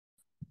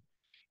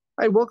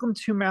Hi, welcome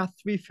to Math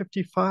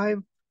 355,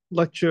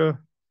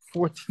 lecture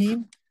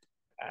 14.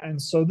 And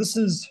so this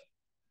is,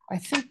 I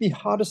think, the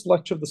hardest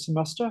lecture of the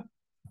semester,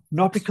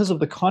 not because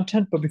of the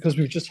content, but because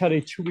we've just had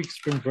a 2-week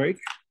spring break.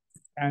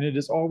 And it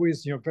is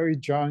always, very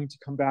jarring to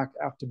come back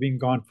after being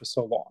gone for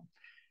so long.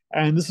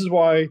 And this is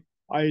why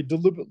I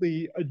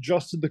deliberately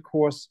adjusted the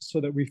course so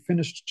that we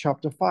finished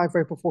chapter 5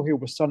 right before here.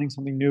 We're starting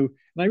something new.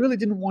 And I really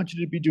didn't want you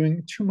to be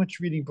doing too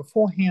much reading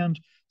beforehand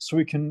so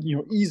we can,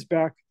 ease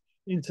back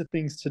into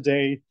things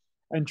today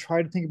and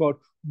try to think about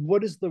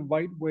what is the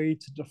right way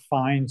to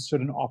define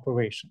certain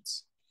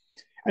operations.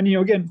 And,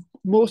 again,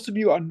 most of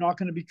you are not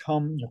going to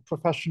become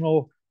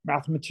professional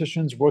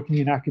mathematicians working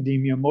in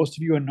academia. Most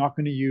of you are not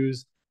going to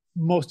use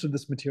most of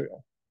this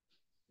material.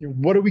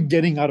 What are we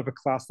getting out of a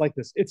class like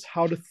this? It's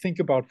how to think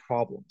about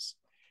problems.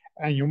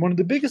 And one of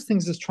the biggest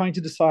things is trying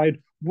to decide,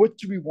 what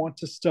do we want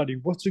to study?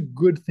 What's a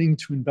good thing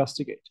to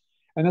investigate?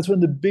 And that's one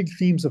of the big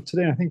themes of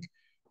today. And I think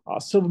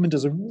Silverman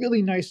does a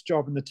really nice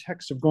job in the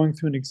text of going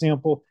through an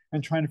example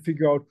and trying to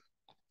figure out,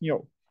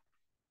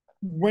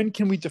 when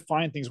can we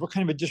define things? What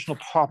kind of additional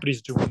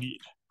properties do we need?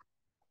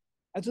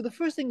 And so the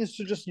first thing is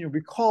to just,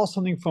 recall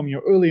something from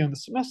earlier in the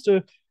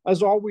semester.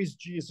 As always,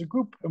 G is a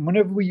group. And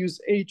whenever we use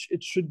H,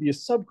 it should be a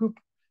subgroup.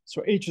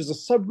 So H is a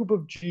subgroup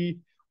of G.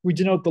 We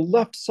denote the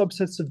left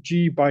subsets of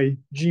G by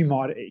G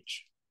mod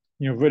H,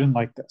 written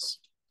like this.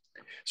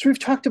 So we've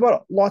talked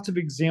about lots of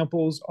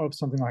examples of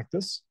something like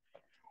this.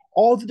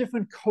 All the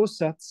different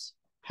cosets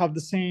have the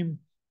same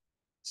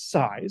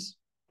size.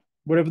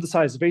 Whatever the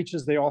size of H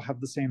is, they all have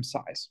the same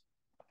size.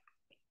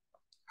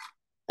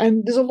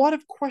 And there's a lot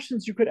of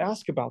questions you could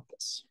ask about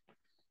this.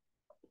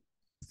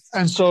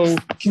 And so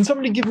can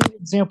somebody give me an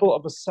example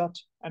of a set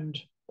and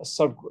a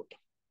subgroup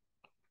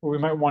where we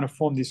might want to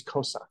form these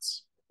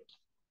cosets?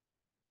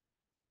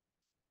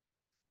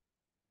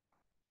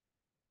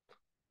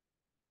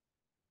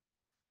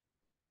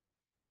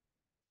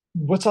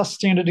 What's our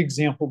standard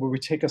example where we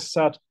take a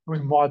set and we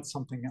mod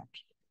something out?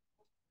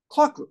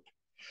 Clock group.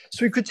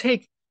 So we could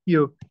take,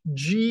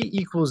 G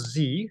equals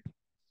Z.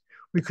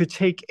 We could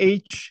take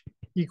H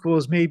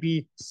equals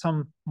maybe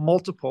some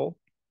multiple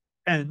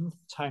N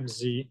times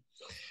Z.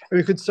 And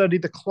we could study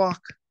the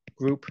clock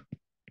group,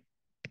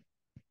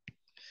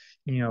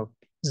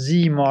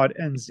 Z mod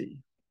NZ.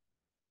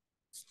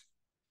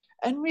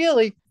 And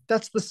really,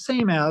 that's the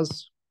same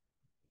as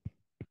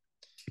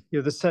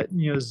the set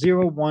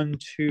 0, 1,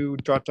 2, ...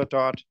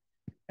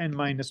 n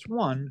minus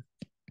 1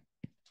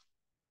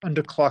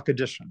 under clock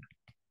addition.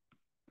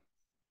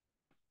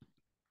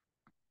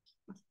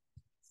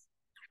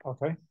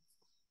 Okay.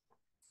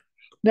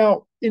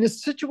 Now, in a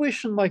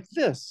situation like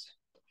this,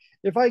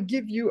 if I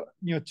give you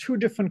two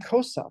different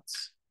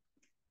cosets,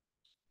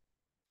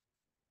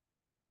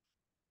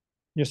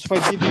 so if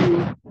I give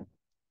you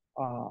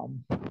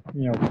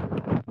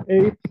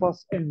A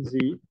plus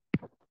NZ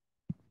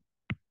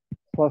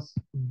plus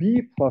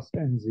B plus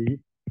NZ,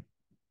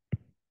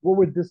 what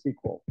would this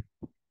equal?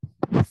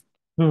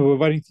 No, we're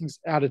writing things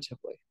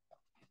additively.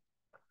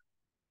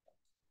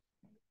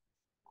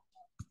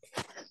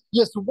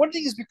 Yes, so one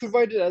thing is we could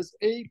write it as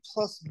A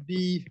plus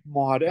B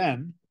mod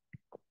N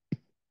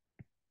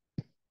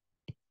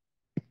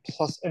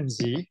plus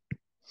NZ,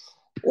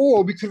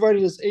 or we could write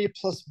it as A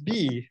plus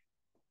B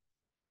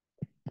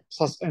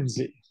plus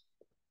NZ.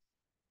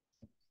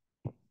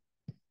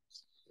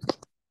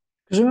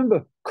 Because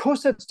remember,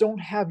 cosets don't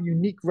have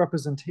unique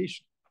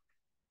representation.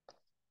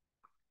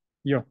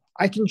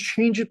 I can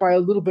change it by a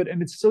little bit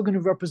and it's still going to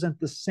represent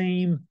the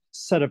same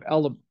set of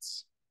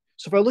elements.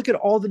 So if I look at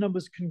all the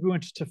numbers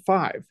congruent to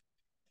 5,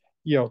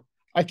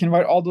 I can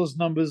write all those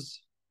numbers.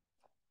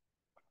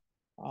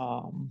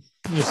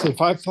 Say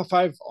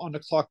 5 on the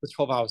clock with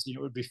 12 hours.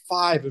 It would be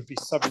 5, it would be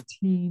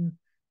 17,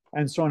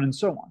 and so on and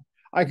so on.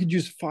 I could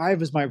use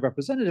 5 as my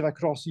representative. I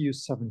could also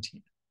use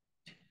 17.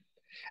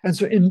 And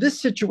so in this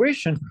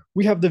situation,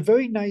 we have the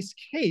very nice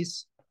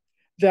case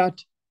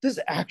that there's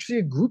actually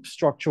a group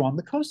structure on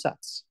the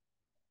cosets.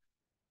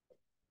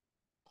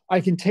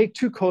 I can take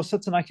two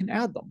cosets and I can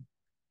add them.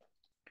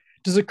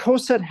 Does a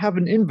coset have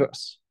an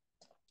inverse?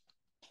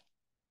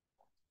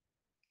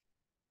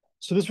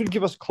 So this would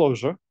give us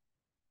closure.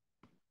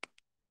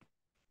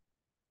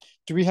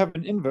 Do we have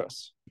an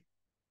inverse?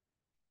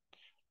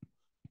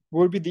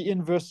 What would be the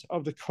inverse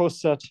of the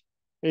coset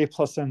A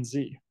plus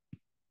NZ?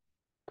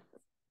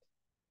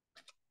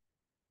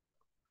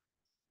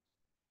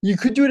 You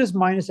could do it as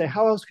minus A.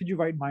 How else could you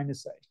write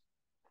minus A?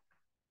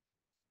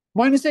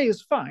 Minus A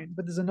is fine,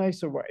 but there's a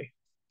nicer way.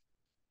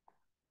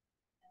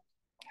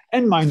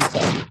 N minus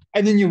A.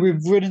 And then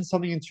we've written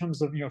something in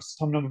terms of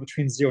some number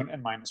between 0 and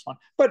N minus 1.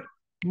 But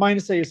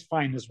minus A is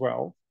fine as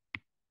well.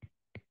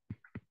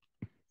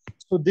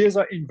 So there's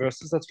our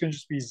inverses. That's going to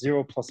just be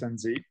 0 plus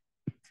NZ.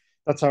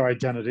 That's our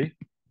identity.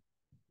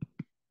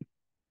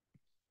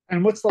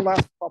 And what's the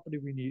last property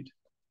we need?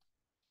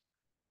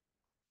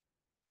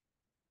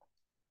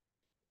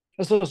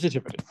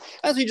 Associativity.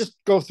 As you just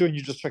go through and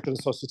you just check that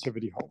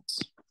associativity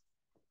holds.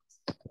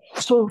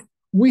 So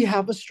we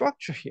have a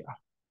structure here.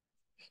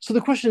 So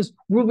the question is,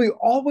 will we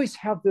always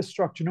have this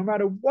structure? No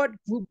matter what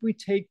group we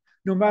take,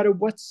 no matter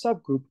what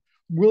subgroup,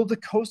 will the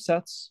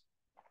cosets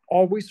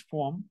always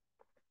form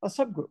a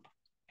subgroup?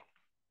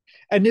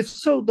 And if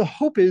so, the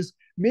hope is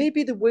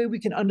maybe the way we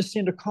can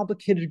understand a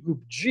complicated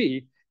group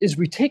G is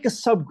we take a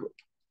subgroup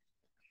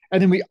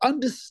and then we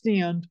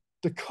understand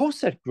the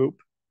coset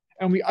group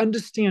and we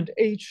understand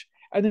H,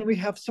 and then we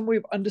have some way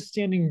of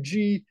understanding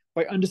G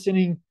by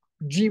understanding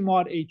G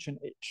mod H and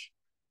H.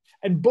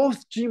 And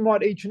both G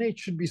mod H and H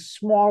should be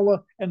smaller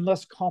and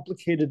less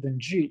complicated than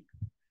G.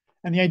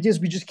 And the idea is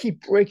we just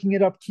keep breaking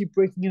it up, keep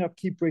breaking it up,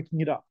 keep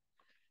breaking it up.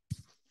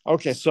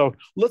 Okay, so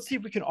let's see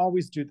if we can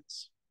always do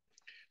this.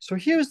 So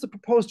here's the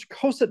proposed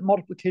coset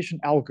multiplication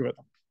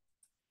algorithm.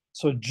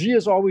 So G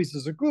as always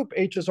is a group,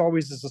 H as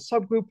always is a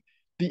subgroup.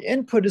 The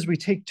input is we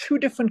take two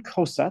different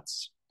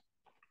cosets,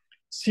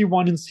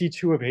 C1 and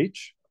C2 of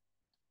H.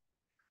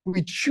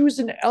 We choose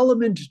an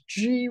element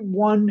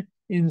G1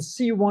 in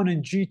C1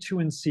 and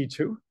G2 in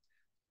C2.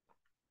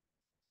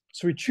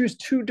 So we choose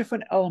two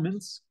different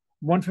elements,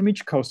 one from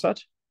each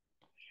coset,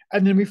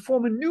 and then we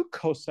form a new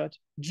coset,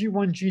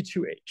 G1,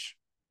 G2H.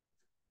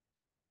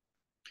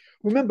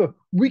 Remember,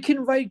 we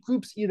can write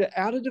groups either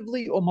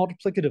additively or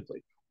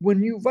multiplicatively.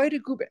 When you write a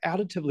group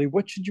additively,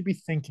 what should you be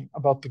thinking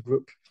about the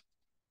group?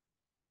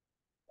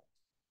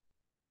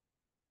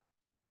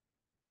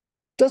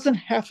 Doesn't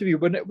have to be.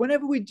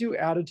 Whenever we do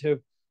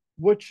additive,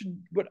 what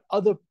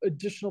other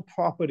additional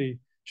property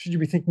should you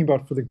be thinking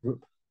about for the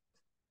group?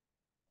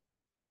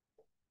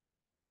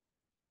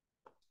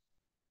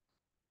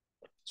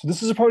 So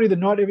this is a property that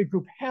not every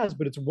group has,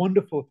 but it's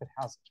wonderful if it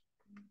has it.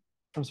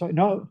 I'm sorry,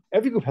 no,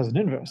 every group has an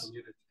inverse.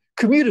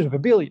 Commutative,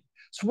 abelian.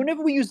 So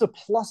whenever we use the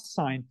plus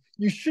sign,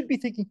 you should be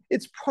thinking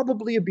it's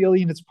probably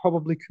abelian, it's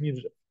probably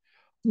commutative.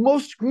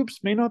 Most groups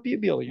may not be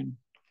abelian.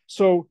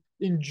 So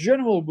in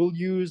general, we'll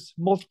use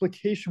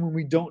multiplication when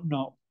we don't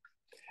know.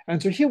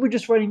 And so here we're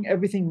just writing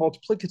everything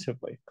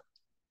multiplicatively.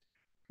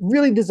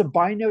 Really, there's a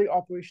binary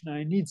operation and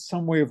I need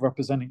some way of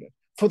representing it.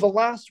 For the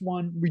last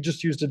one, we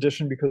just used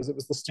addition because it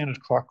was the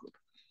standard clock group.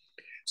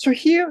 So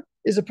here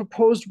is a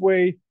proposed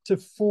way to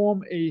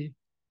form a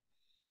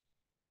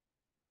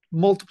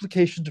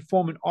multiplication, to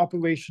form an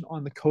operation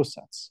on the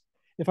cosets.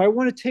 If I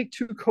want to take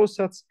two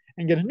cosets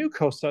and get a new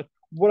coset,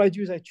 what I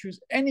do is I choose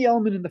any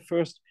element in the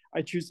first,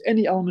 I choose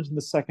any element in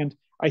the second,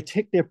 I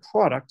take their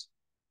product,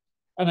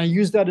 and I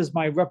use that as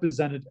my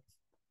representative.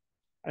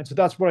 And so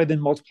that's what I then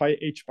multiply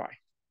H by.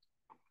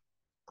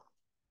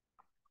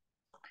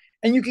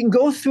 And you can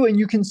go through and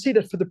you can see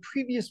that for the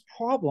previous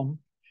problem,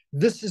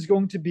 this is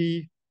going to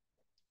be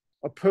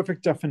a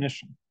perfect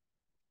definition.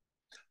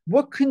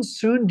 What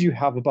concern do you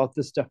have about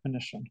this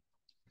definition?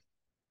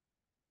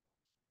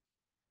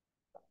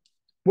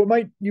 What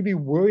might you be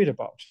worried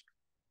about?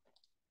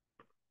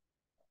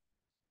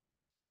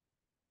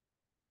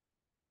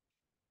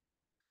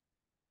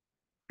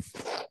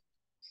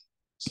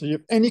 So you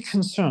have any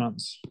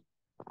concerns?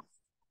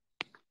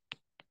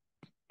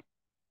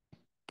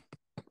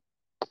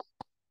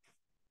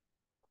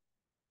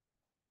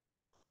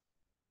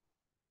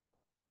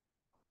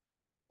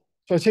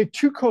 So I take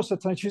two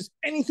cosets and I choose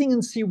anything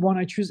in C1,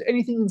 I choose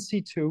anything in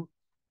C2,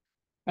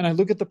 and I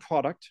look at the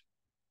product.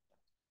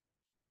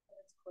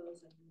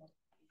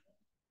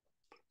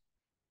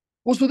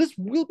 Well, so this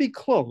will be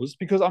closed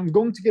because I'm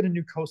going to get a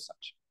new coset,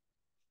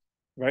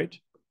 right?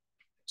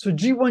 So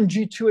G1,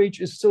 G2H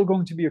is still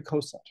going to be a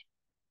coset.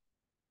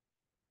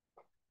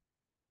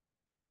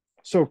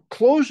 So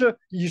closure,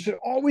 you should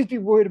always be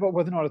worried about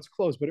whether or not it's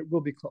closed, but it will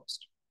be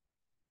closed.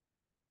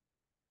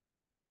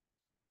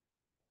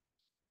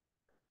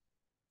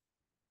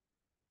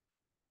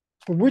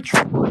 For which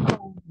we're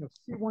calling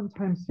C1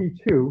 times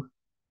C2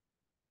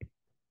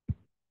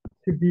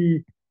 to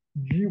be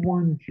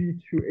G1,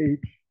 G2H,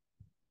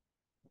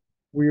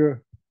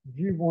 where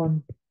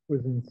G1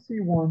 was in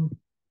C1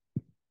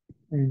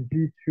 and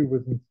G2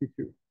 was in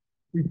C2.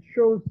 We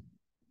chose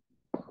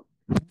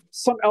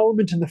some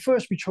element in the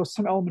first, we chose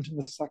some element in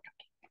the second.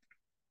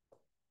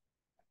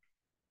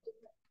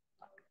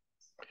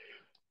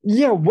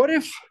 Yeah, what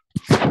if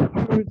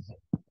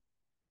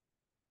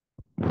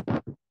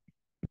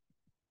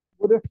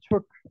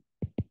took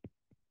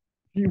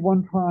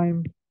G1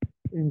 prime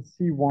in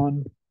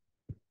C1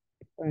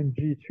 and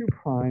G2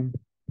 prime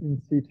in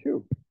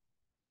C2?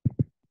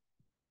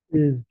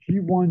 Is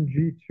G1,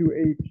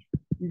 G2H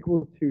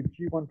equal to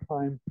G1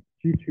 prime,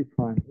 G2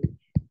 prime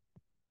H?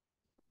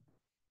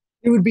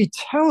 It would be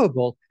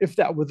terrible if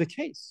that were the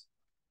case.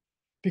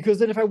 Because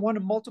then if I want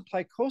to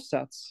multiply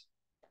cosets,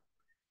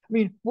 I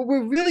mean, what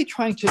we're really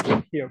trying to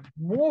do here,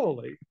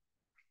 morally,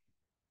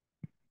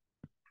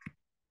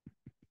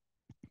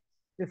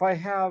 if I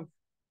have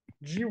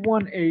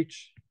G1H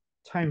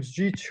times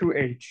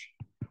G2H,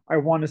 I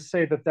want to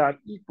say that that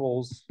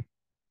equals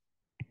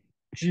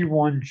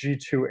G1,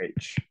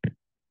 G2H.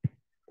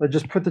 I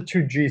just put the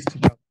two G's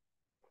together.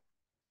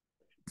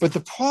 But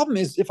the problem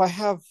is if I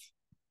have,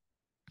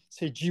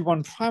 say,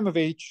 G1 prime of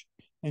H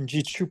and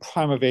G2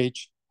 prime of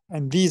H,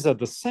 and these are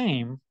the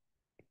same,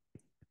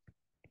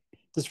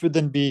 this would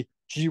then be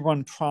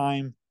G1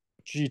 prime,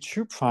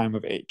 G2 prime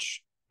of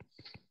H.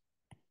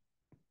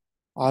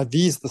 Are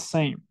these the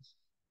same?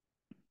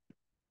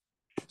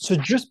 So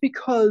just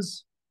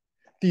because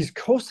these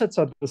cosets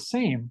are the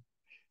same,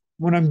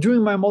 when I'm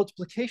doing my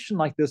multiplication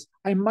like this,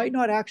 I might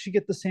not actually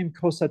get the same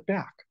coset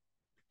back.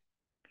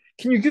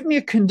 Can you give me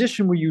a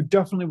condition where you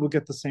definitely will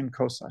get the same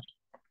coset?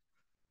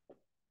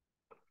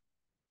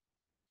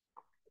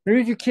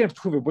 Maybe if you can't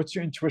prove it, what's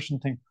your intuition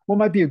thing? What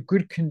might be a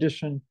good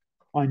condition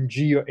on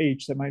G or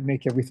H that might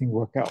make everything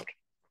work out?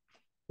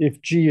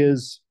 If G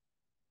is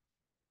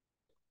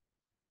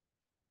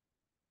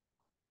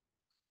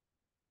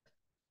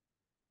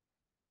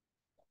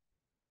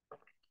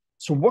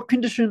so what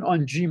condition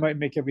on G might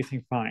make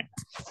everything fine?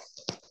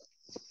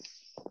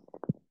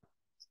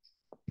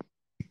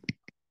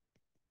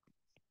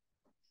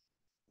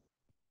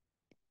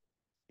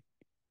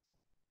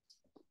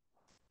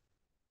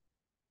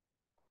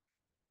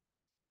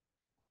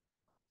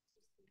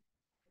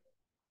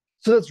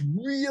 So that's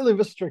really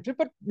restricted,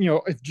 but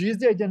if G is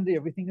the identity,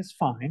 everything is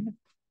fine.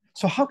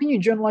 So how can you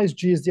generalize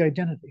G as the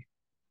identity?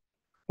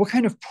 What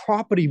kind of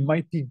property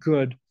might be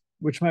good,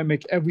 which might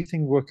make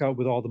everything work out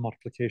with all the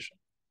multiplication?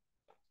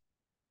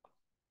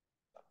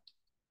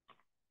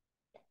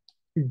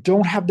 You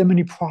don't have that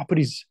many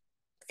properties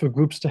for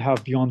groups to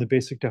have beyond the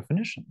basic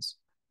definitions.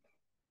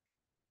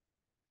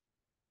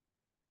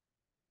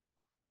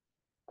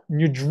 In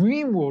your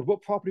dream world,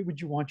 what property would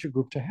you want your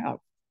group to have?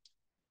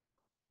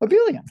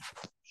 Abelian.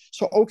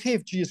 So okay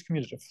if G is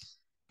commutative.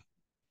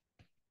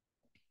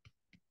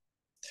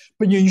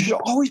 But you should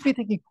always be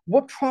thinking,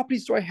 what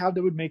properties do I have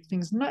that would make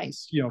things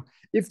nice?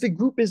 If the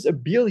group is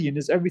abelian,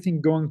 is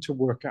everything going to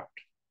work out?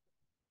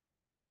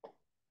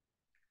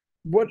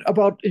 What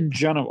about in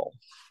general?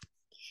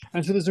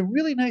 And so there's a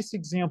really nice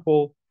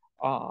example.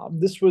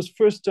 This was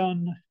first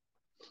done,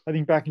 I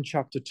think, back in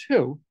chapter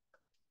 2.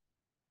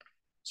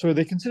 So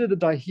they considered a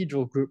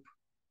dihedral group.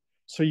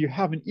 So you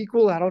have an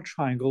equilateral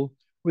triangle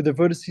with the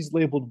vertices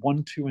labeled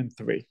 1, 2, and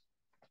 3.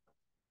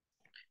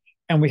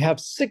 And we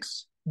have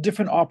 6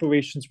 different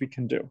operations we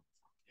can do.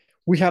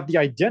 We have the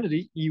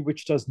identity, E,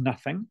 which does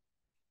nothing.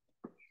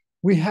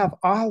 We have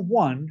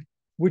R1,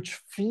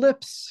 which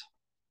rotates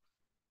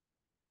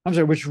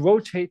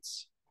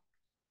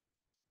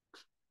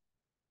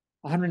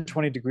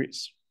 120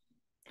 degrees.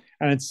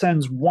 And it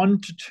sends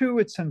 1 to 2,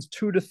 it sends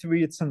 2 to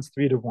 3, it sends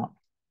 3 to 1.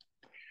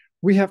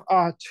 We have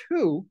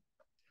R2,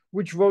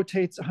 which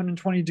rotates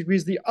 120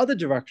 degrees the other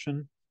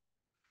direction.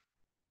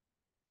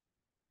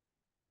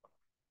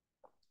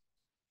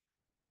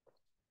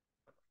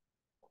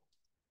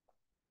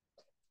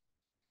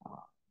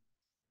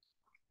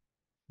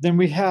 Then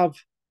we have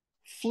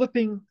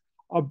flipping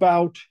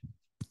about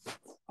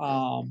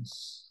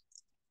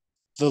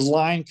the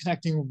line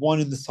connecting 1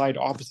 and the side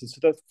opposite. So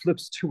that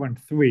flips 2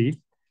 and 3.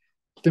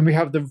 Then we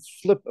have the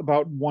flip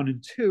about 1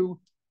 and 2.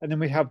 And then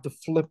we have the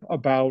flip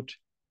about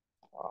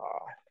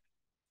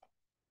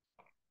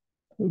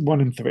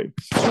 1 and 3.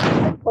 So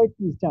let's write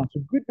these down.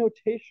 So good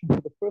notation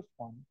for the first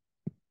one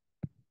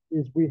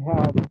is we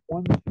have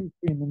 1, 2, 3,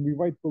 and then we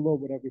write below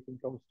what everything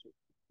goes to.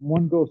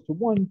 1 goes to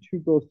 1, 2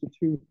 goes to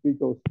 2, 3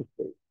 goes to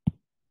 3.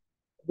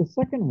 The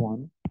second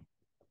one,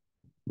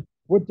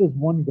 what does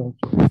 1 go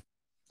to?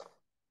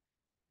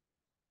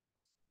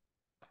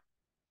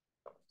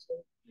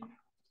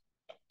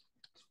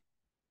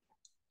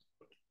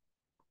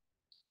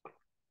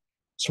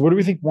 So what do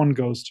we think 1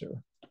 goes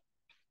to?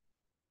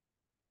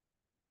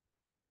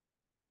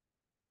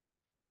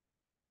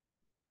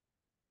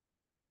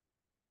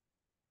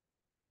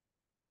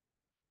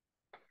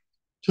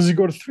 Does it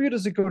go to 3 or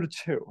does it go to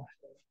 2?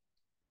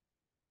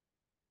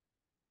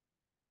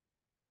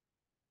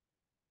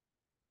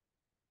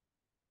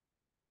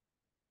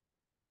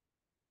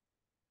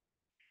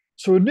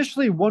 So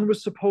initially 1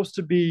 was supposed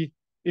to be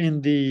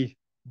in the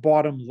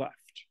bottom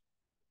left,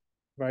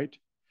 right?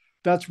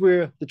 That's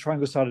where the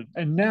triangle started.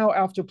 And now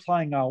after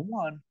applying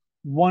R1,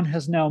 1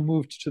 has now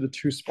moved to the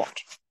 2 spot.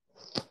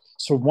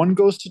 So 1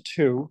 goes to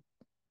 2.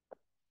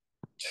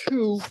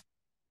 2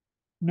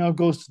 now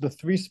goes to the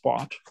 3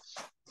 spot.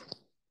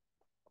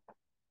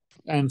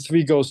 And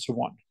 3 goes to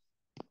 1.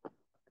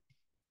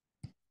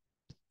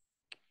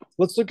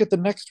 Let's look at the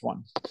next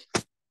one.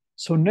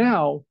 So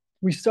now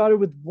we started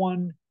with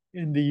 1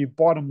 in the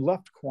bottom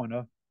left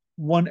corner.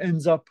 1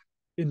 ends up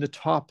in the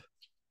top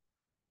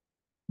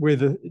where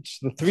it's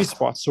the 3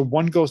 spot. So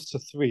 1 goes to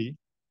 3.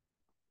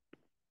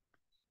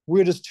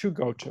 Where does 2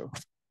 go to?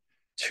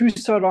 2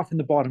 started off in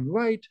the bottom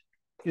right.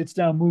 It's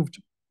now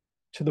moved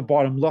to the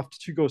bottom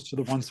left. 2 goes to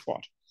the 1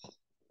 spot.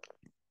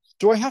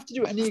 Do I have to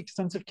do any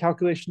extensive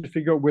calculation to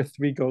figure out where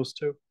 3 goes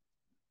to?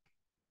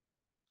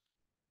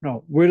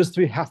 No. Where does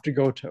 3 have to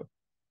go to?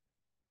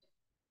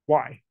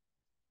 Why?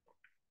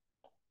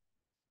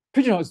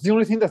 Because it's the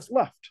only thing that's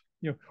left.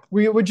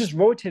 We're just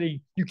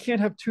rotating. You can't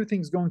have 2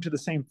 things going to the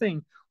same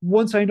thing.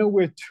 Once I know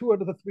where 2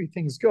 out of the 3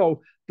 things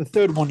go, the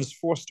third one is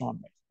forced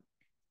on me.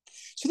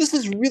 So this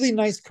is really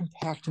nice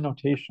compact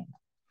notation.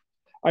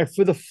 All right,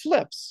 for the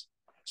flips,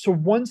 so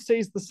 1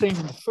 stays the same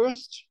in the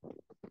first,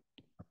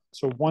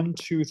 So 1,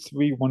 2,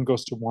 3, 1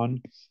 goes to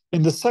 1.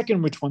 In the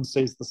second, which one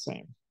stays the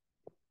same?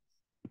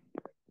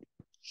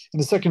 In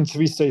the second,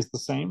 3 stays the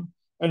same.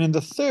 And in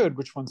the third,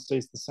 which one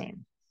stays the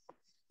same?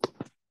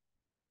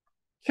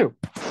 2.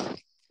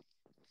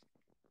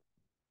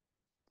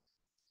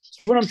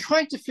 So when I'm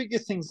trying to figure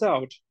things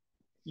out,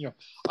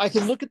 I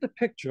can look at the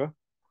picture,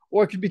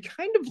 or I could be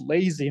kind of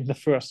lazy in the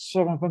first.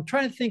 So if I'm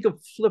trying to think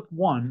of flip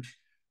 1,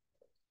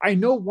 I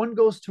know 1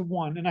 goes to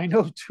 1, and I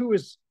know 2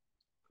 is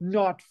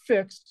not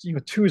fixed.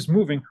 2 is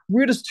moving.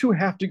 Where does 2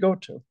 have to go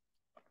to?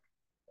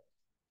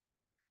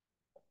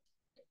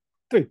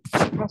 3.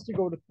 It has to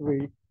go to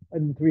 3,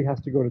 and 3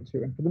 has to go to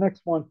 2. And for the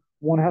next one,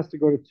 1 has to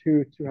go to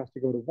 2, 2 has to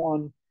go to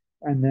 1,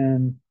 and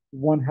then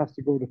 1 has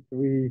to go to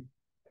 3,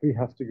 3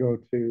 has to go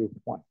to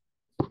 1.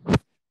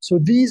 So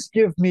these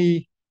give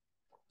me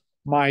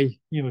my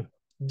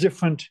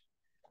different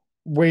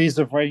ways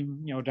of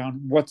writing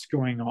down what's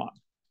going on.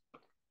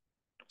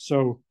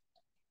 So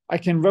I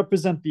can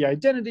represent the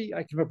identity,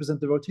 I can represent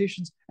the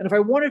rotations, and if I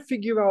want to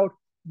figure out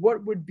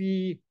what would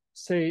be,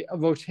 say, a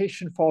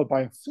rotation followed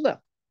by a flip,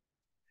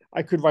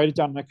 I could write it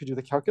down and I could do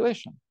the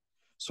calculation.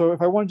 So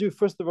if I want to do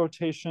first the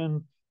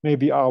rotation,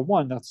 maybe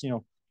R1, that's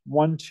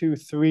 1, 2,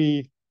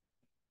 3,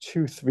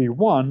 2, 3,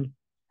 1.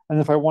 And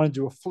if I want to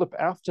do a flip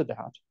after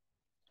that,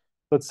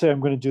 let's say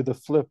I'm going to do the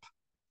flip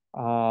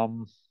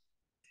F1,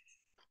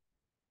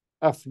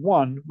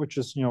 which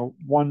is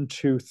 1,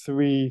 2,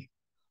 3,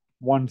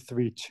 1,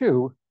 3,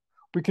 2,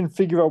 we can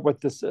figure out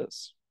what this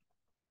is.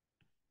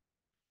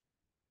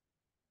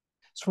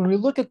 So when we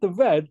look at the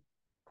red,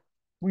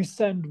 we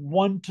send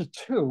 1 to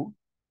 2,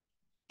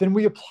 then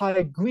we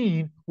apply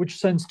green, which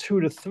sends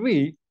 2 to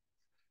 3.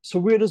 So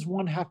where does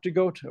 1 have to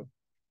go to?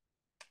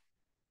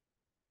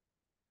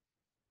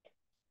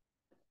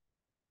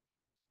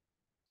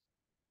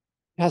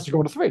 It has to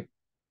go to 3.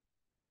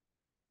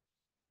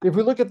 If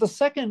we look at the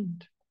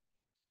second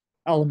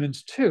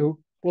element 2,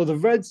 well, the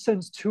red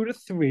sends 2 to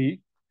 3,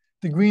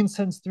 the green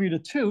sends 3 to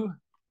 2,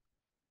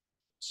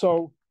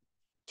 so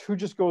 2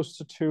 just goes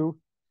to 2,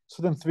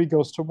 so then 3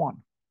 goes to 1.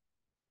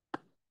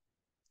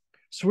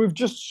 So we've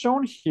just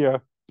shown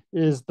here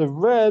is the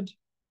red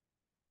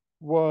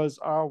was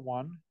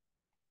R1,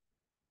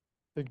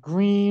 the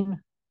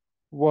green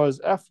was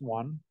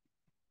F1,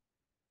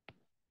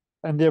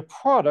 and their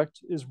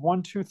product is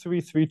 1, 2,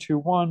 3, 3, 2,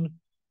 1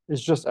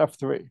 is just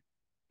F3.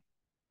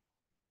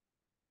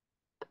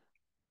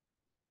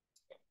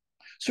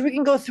 So we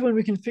can go through and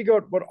we can figure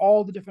out what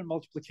all the different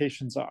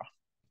multiplications are.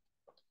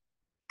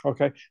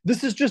 Okay,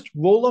 this is just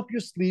roll up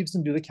your sleeves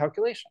and do the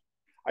calculation.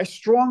 I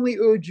strongly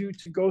urge you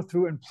to go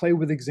through and play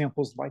with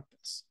examples like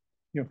this.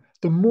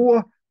 The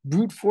more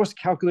brute force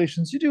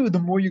calculations you do, the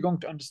more you're going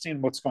to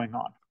understand what's going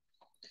on.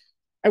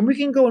 And we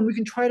can go and we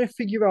can try to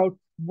figure out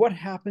what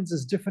happens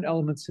as different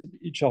elements in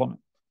each element.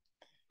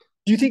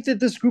 Do you think that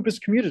this group is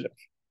commutative?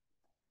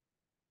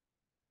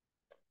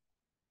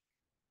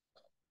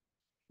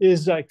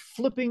 Is like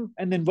flipping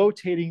and then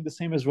rotating the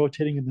same as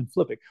rotating and then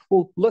flipping?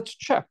 Well, let's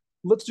check.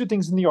 Let's do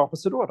things in the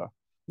opposite order.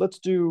 Let's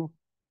do,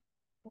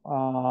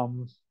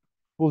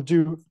 we'll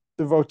do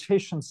the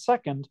rotation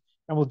second,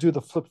 and we'll do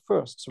the flip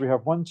first. So we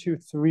have 1, 2,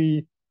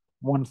 3,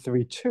 1,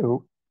 3,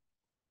 2.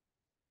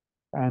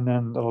 And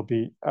then that'll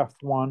be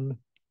F1,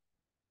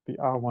 be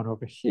R1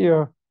 over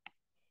here.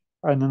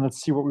 And then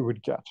let's see what we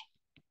would get.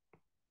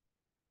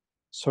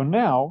 So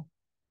now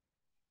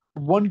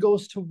 1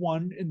 goes to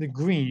 1 in the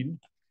green,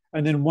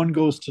 and then 1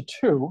 goes to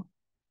 2.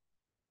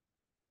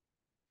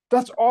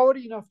 That's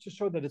already enough to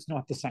show that it's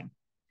not the same.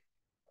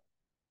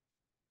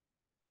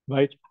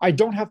 Right? I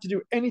don't have to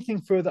do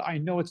anything further. I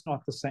know it's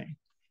not the same.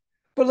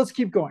 But let's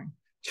keep going.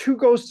 2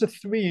 goes to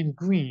 3 in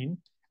green,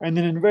 and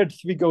then in red,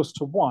 3 goes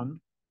to 1.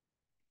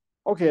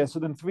 Okay, so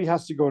then 3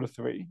 has to go to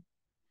 3.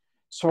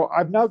 So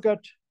I've now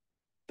got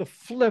the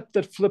flip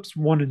that flips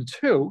 1 and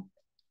 2.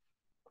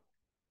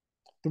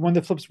 The one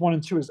that flips 1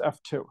 and 2 is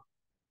F2.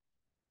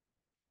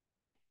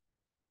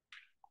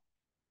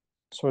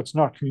 So it's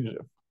not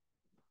commutative.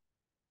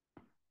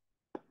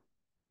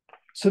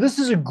 So this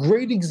is a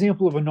great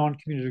example of a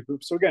non-commutative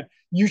group. So again,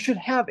 you should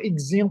have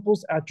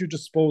examples at your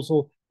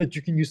disposal that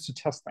you can use to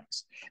test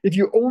things. If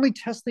you only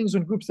test things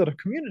on groups that are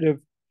commutative,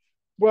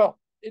 well,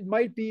 it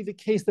might be the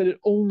case that it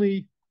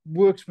only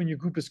works when your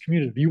group is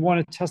commutative. You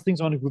want to test things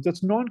on a group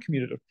that's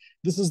non-commutative.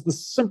 This is the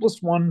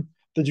simplest one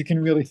that you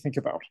can really think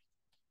about.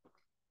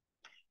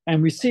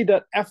 And we see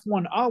that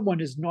F1,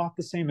 R1 is not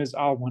the same as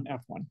R1,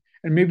 F1.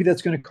 And maybe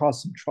that's going to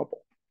cause some trouble.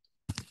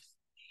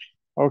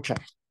 Okay,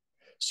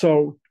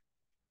 so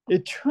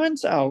it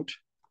turns out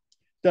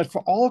that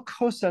for all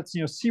cosets,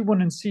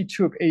 C1 and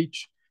C2 of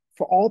H,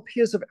 for all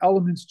pairs of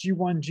elements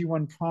G1,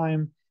 G1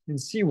 prime, and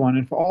C1,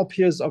 and for all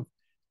pairs of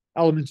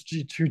elements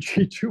G2,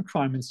 G2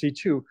 prime, and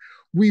C2,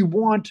 we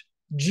want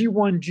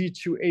G1,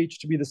 G2, H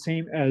to be the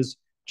same as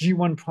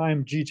G1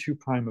 prime, G2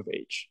 prime of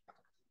H.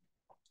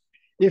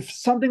 If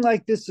something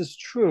like this is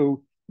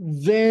true,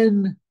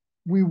 then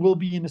we will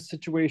be in a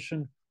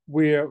situation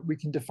where we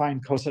can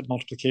define coset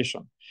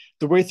multiplication.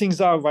 The way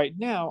things are right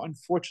now,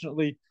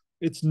 unfortunately,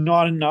 it's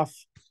not enough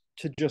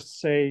to just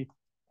say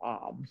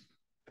um,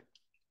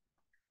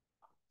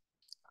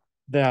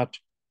 that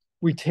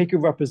we take a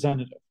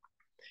representative.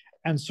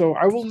 And so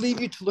I will leave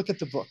you to look at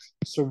the book.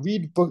 So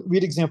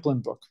read example in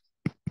book.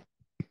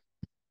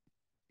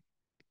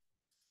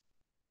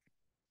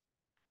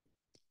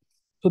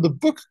 So the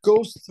book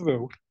goes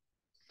through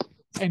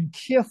and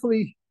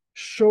carefully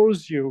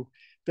shows you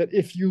that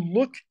if you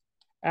look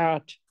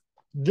at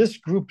this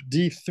group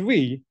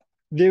D3,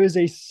 there is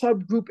a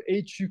subgroup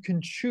H you can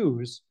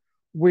choose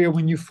where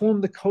when you form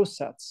the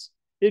cosets,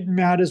 it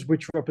matters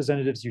which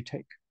representatives you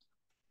take.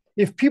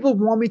 If people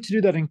want me to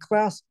do that in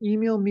class,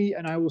 email me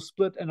and I will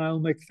split and I will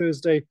make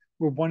Thursday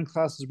where one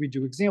class is we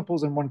do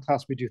examples and one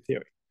class we do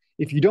theory.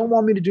 If you don't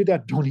want me to do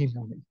that, don't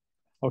email me.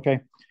 Okay.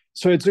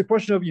 So it's a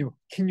question of,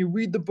 can you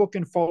read the book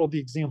and follow the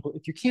example?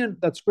 If you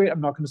can't, that's great. I'm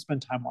not going to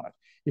spend time on it.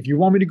 If you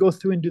want me to go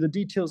through and do the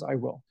details, I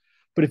will.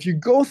 But if you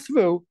go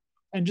through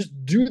and just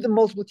do the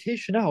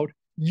multiplication out,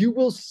 you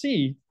will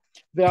see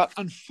that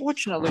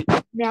unfortunately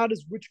it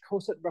matters which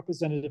coset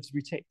representatives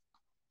we take.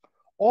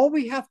 All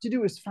we have to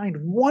do is find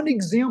one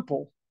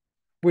example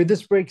where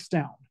this breaks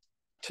down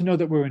to know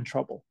that we're in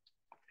trouble.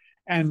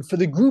 And for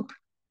the group,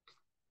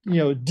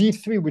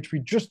 D3, which we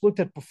just looked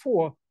at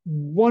before,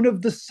 one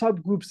of the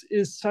subgroups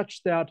is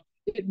such that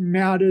it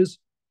matters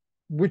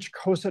which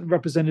coset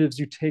representatives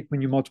you take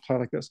when you multiply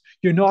like this.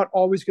 You're not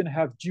always going to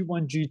have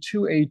G1,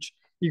 G2H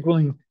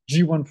equaling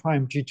G1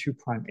 prime, G2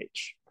 prime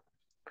H.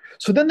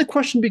 So then the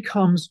question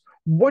becomes,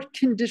 what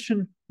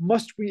condition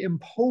must we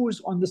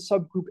impose on the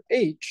subgroup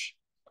H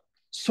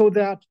so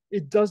that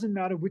it doesn't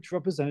matter which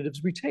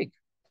representatives we take?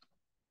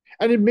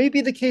 And it may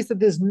be the case that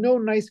there's no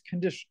nice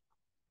condition.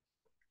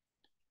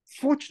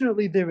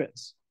 Fortunately, there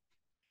is.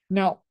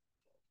 Now,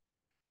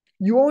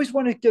 you always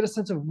want to get a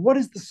sense of what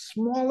is the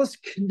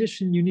smallest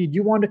condition you need.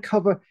 You want to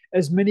cover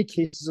as many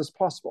cases as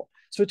possible.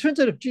 So it turns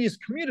out if G is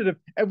commutative,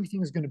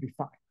 everything is going to be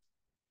fine.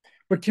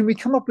 But can we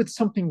come up with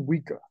something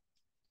weaker?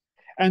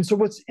 And so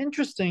what's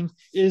interesting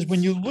is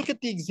when you look at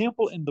the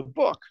example in the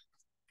book,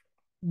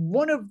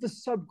 one of the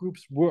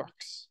subgroups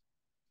works.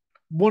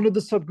 One of the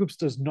subgroups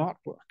does not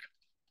work.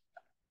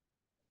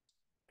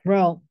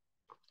 Well,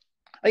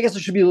 I guess I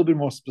should be a little bit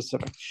more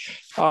specific.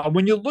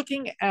 When you're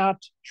looking at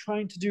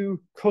trying to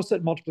do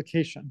coset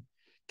multiplication,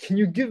 can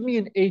you give me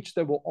an H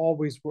that will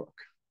always work?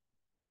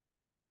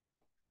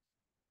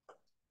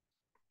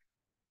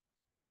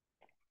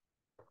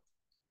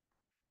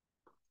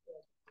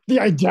 The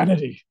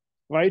identity,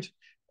 right?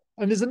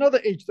 And there's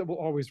another H that will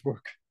always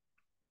work.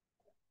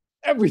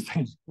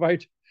 Everything,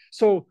 right?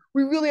 So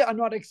we really are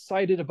not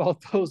excited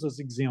about those as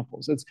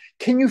examples. It's,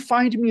 can you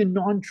find me a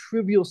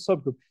non-trivial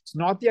subgroup? It's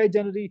not the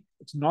identity,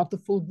 it's not the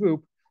full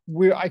group,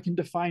 where I can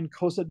define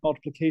coset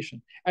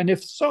multiplication. And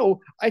if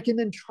so, I can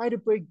then try to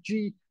break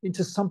G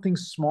into something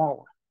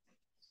smaller.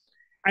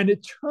 And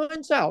it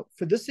turns out,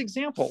 for this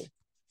example,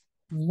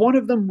 one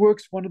of them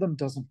works, one of them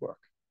doesn't work.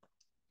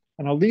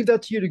 And I'll leave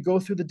that to you to go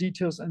through the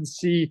details and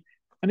see.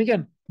 And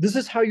again, this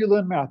is how you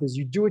learn math, is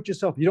you do it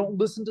yourself. You don't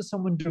listen to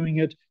someone doing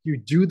it, you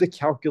do the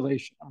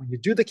calculation. And when you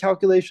do the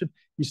calculation,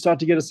 you start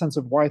to get a sense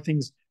of why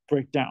things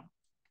break down.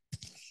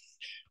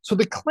 So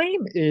the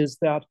claim is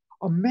that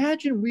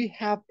imagine we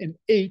have an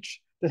H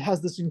that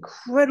has this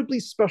incredibly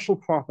special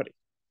property.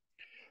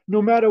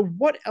 No matter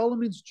what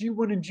elements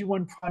G1 and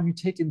G1 prime you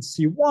take in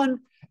C1,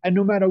 and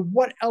no matter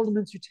what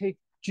elements you take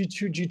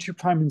G2, G2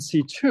 prime in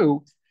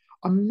C2,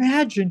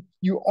 imagine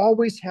you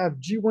always have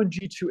G1,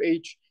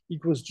 G2H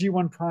equals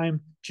G1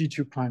 prime,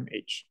 G2 prime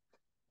H.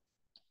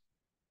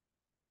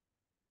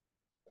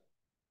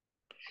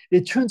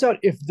 It turns out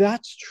if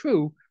that's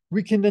true,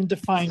 we can then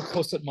define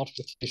coset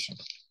multiplication.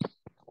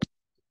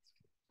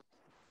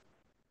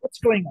 What's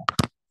going on?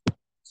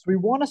 So we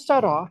want to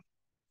start off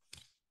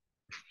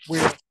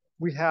where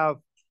we have,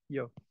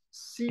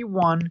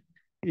 C1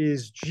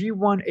 is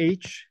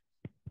G1H,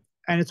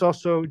 and it's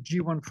also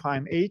G1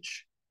 prime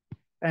H,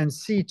 and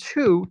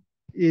C2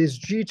 is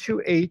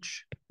G2H,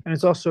 and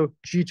it's also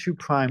G2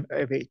 prime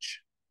of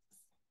H.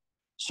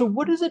 So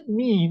what does it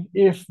mean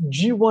if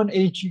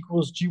G1H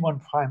equals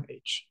G1 prime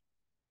H?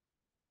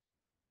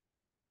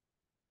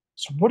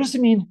 So what does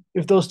it mean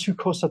if those two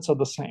cosets are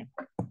the same?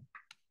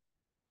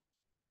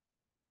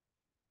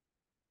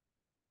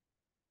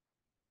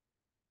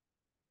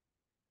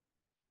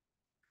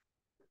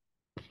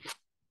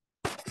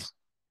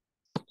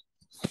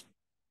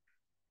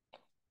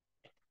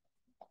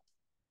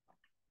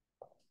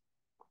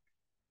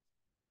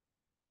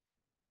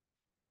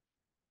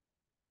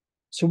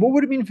 So what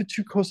would it mean for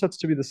two cosets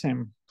to be the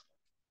same?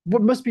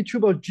 What must be true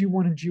about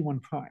G1 and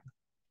G1 prime?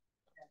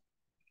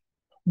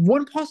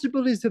 One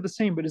possibility is they're the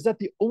same, but is that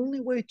the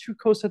only way two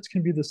cosets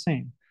can be the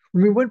same?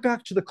 When we went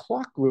back to the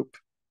clock group,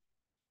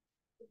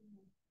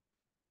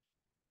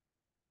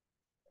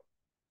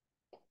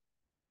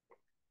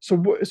 so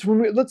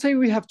when let's say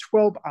we have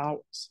 12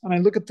 hours, and I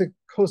look at the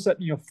coset,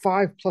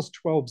 5 plus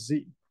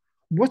 12z.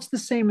 What's the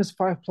same as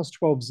 5 plus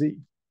 12z?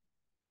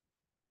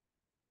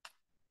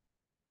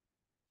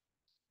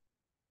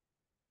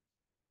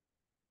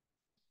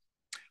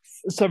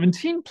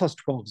 17 plus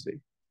 12z.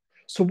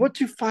 So what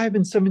do 5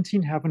 and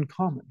 17 have in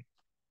common?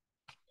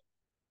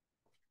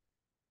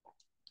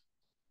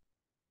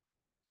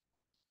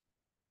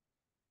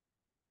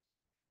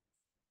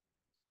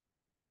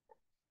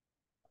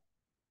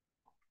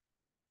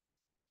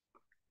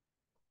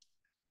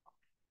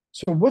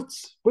 So what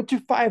do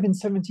 5 and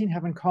 17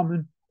 have in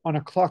common on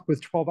a clock with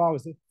 12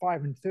 hours that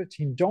 5 and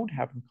 13 don't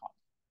have in common?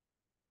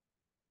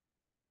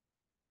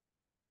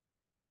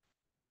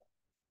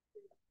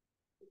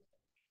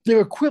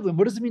 They're equivalent.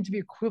 What does it mean to be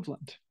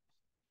equivalent?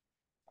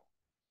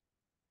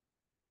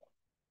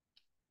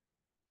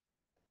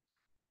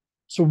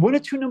 So when are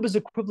two numbers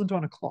equivalent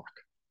on a clock?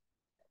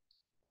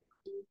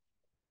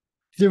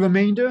 The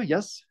remainder,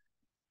 yes.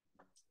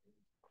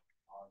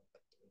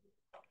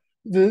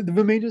 The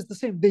remainder is the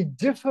same. They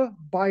differ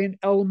by an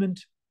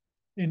element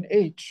in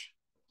H.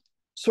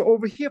 So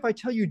over here, if I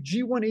tell you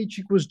G1H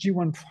equals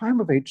G1 prime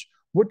of H,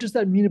 what does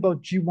that mean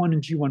about G1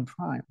 and G1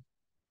 prime?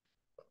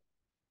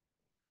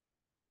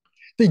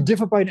 They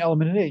differ by an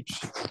element in H.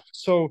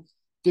 So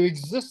there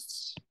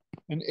exists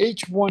an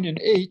H1 in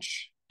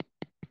H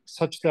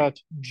such that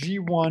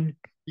G1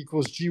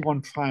 equals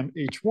G1 prime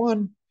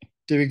H1.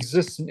 There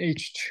exists an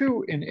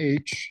H2 in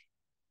H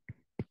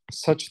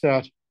such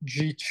that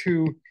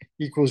G2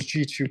 equals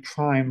G2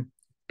 prime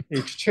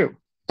H2.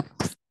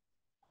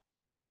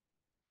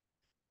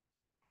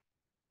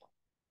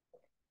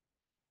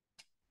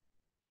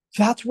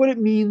 That's what it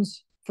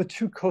means for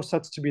two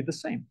cosets to be the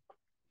same.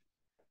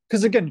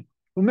 Because again,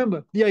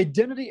 remember, the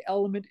identity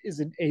element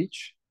is in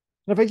H.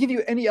 And if I give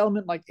you any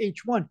element like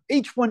H1,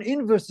 H1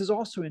 inverse is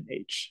also in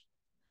H.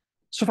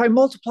 So if I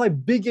multiply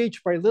big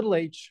H by little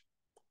h,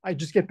 I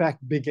just get back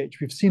big H.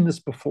 We've seen this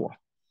before.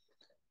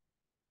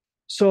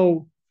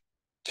 So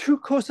two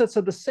cosets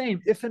are the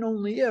same if and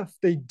only if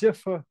they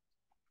differ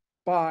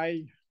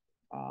by,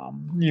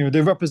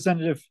 they're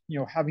representative,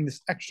 having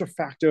this extra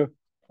factor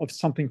of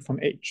something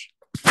from H.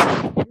 We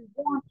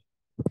want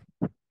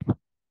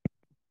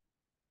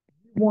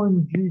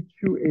G1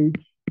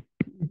 G2H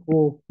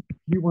equal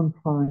G1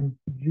 prime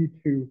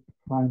G2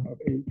 prime of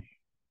H.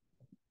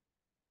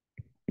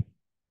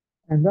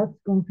 And that's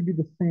going to be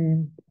the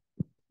same.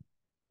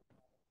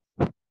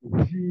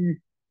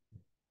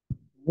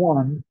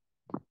 G1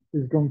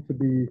 is going to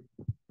be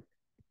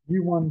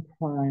G1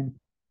 prime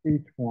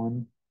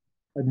H1,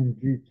 and then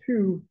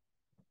G2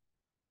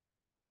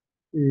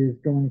 is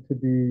going to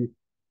be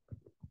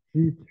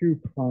G2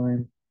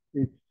 prime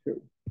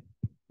H2.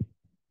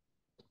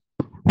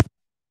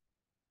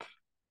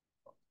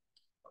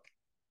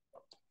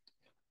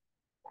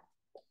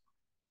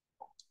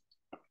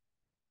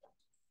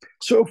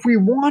 So if we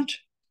want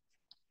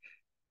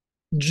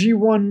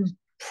G1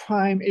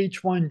 prime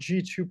H1,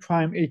 G2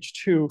 prime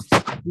H2,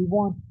 we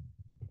want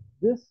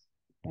this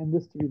and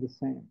this to be the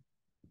same.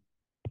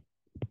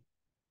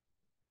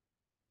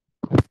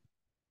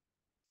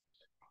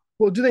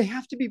 Well, do they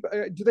have to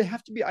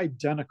be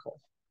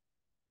identical?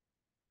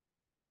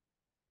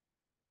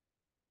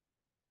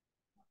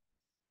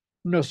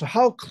 No, so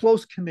how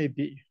close can they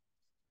be?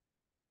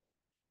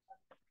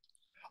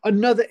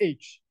 Another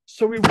H.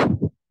 So we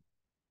want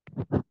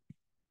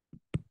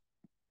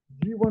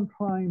G1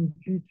 prime,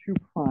 G2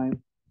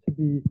 prime to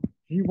be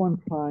G1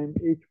 prime,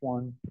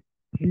 H1,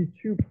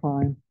 G2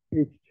 prime,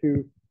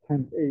 H2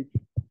 times H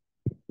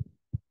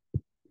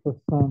for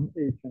some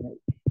H and H.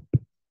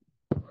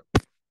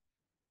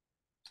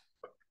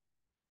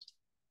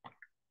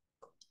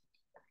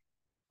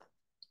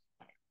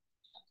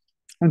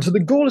 And so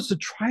the goal is to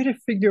try to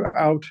figure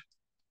out,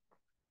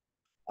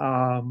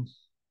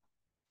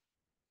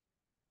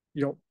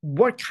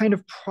 what kind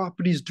of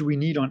properties do we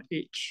need on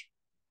H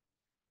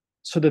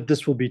so that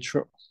this will be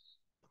true?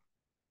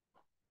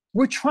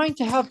 We're trying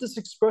to have this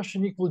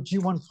expression equal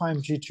G1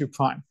 prime, G2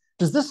 prime.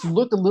 Does this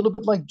look a little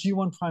bit like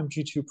G1 prime,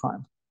 G2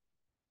 prime?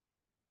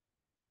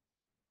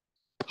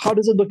 How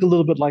does it look a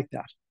little bit like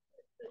that?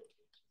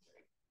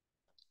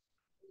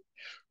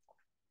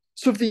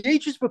 So if the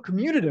H's were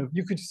commutative,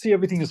 you could see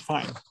everything is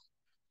fine.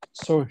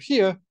 So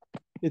here,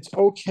 it's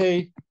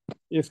okay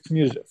if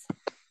commutative.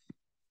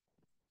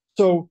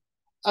 So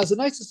as a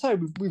nice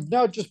aside, we've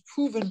now just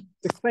proven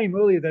the claim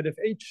earlier that if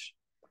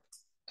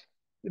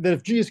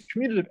G is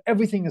commutative,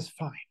 everything is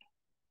fine.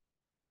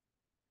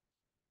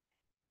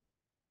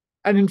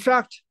 And in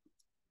fact,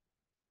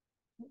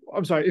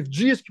 I'm sorry, if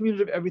G is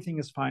commutative, everything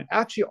is fine.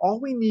 Actually, all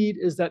we need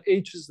is that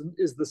H is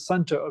the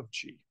center of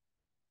G.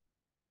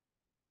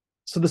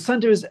 So the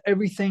center is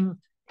everything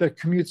that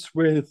commutes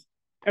with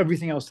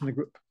everything else in the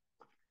group.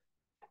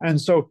 And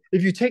so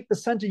if you take the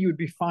center, you would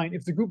be fine.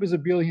 If the group is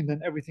abelian,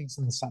 then everything's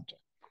in the center.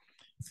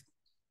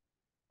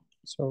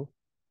 So,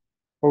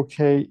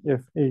 okay,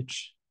 if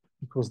H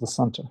equals the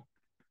center.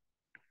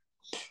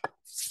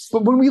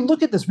 But when we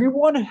look at this, we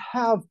want to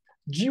have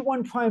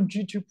G1 prime,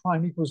 G2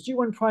 prime equals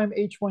G1 prime,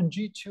 H1,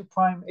 G2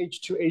 prime,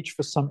 H2, H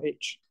for some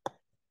H.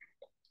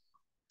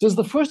 Does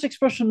the first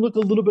expression look a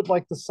little bit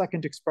like the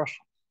second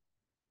expression?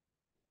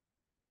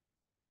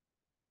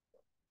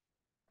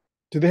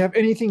 Do they have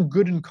anything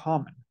good in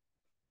common?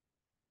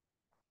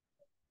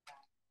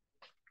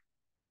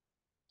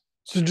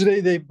 So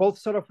do they both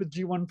start off with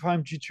G1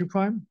 prime, G2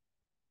 prime?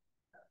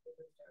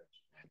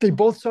 They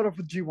both start off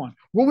with G1.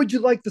 What would you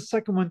like the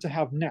second one to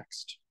have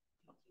next?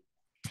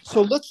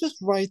 So let's just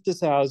write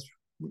this as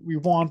we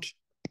want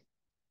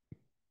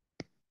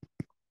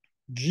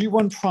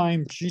G1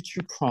 prime,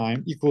 G2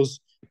 prime equals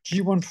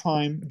G1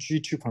 prime,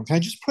 G2 prime. Can I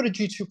just put a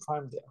G2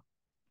 prime there?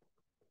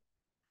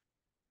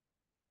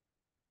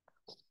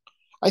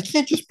 I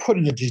can't just put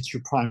in a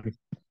G2 prime,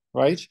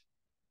 right?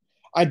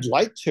 I'd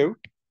like to.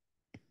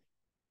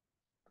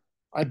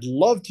 I'd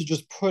love to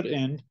just put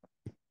in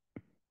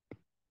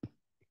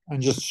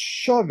and just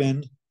shove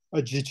in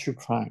a G2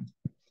 prime,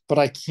 but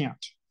I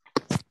can't.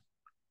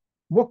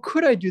 What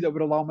could I do that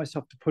would allow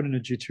myself to put in a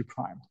G2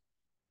 prime?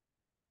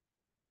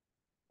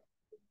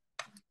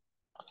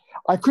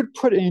 I could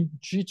put in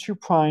G2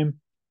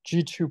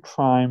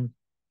 prime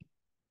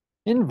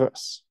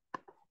inverse.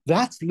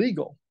 That's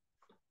legal.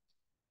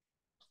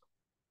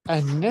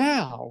 And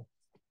now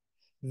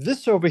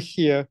this over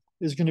here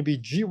is going to be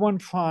G1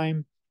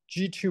 prime,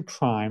 G2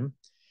 prime.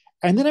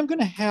 And then I'm going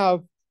to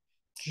have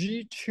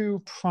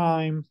G2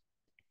 prime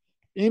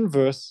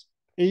inverse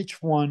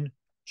H1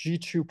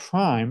 G2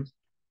 prime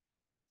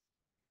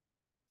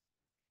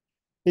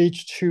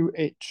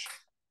H2H.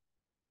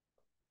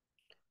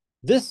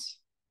 This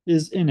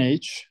is in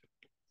H.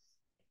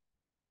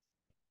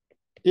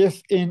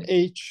 If in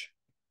H,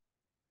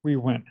 we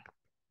win.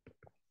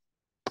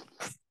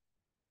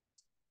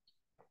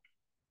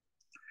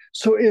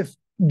 So if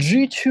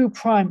G2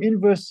 prime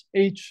inverse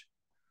H1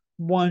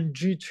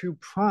 G2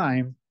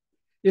 prime,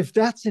 if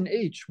that's in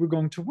H, we're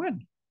going to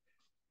win.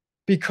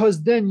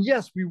 Because then,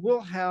 yes, we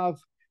will have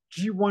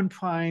G1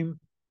 prime,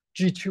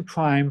 G2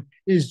 prime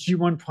is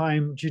G1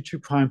 prime,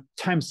 G2 prime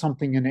times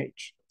something in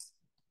H.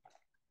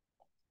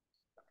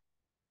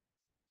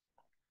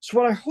 So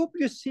what I hope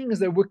you're seeing is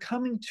that we're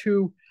coming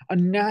to a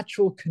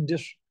natural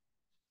condition.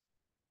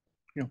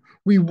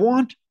 We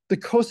want the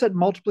coset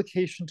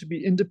multiplication to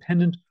be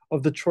independent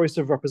of the choice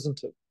of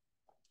representative.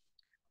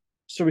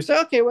 So we say,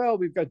 okay, well,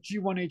 we've got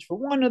G1H for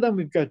one of them,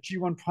 we've got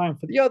G1 prime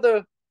for the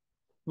other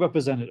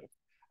representative.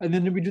 And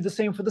then we do the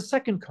same for the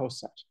second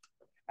coset.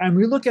 And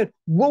we look at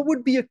what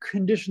would be a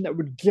condition that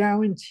would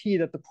guarantee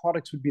that the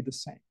products would be the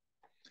same,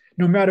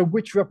 no matter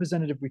which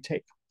representative we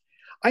take.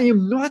 I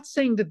am not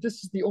saying that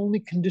this is the only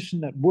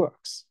condition that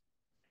works.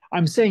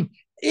 I'm saying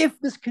if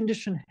this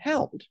condition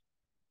held,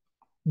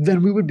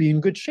 then we would be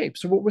in good shape.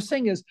 So what we're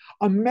saying is,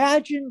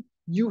 imagine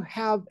you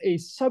have a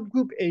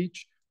subgroup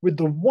H with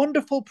the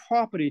wonderful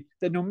property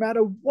that no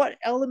matter what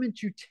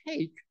element you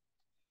take,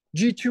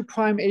 G2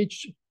 prime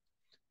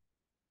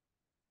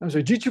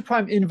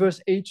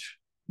inverse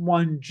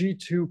H1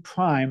 G2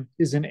 prime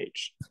is in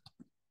H.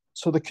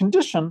 So the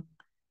condition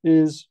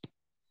is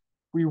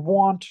we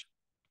want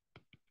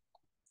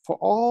for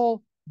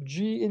all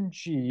G in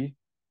G,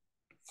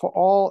 for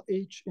all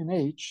H in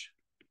H,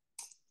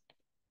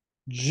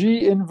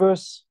 G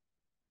inverse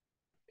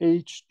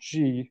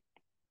HG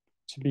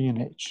to be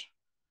in H.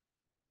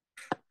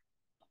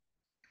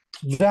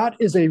 That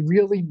is a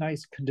really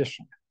nice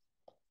condition.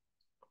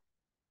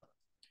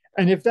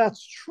 And if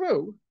that's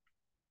true,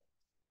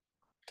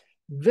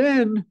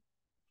 then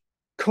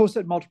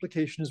coset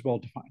multiplication is well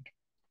defined.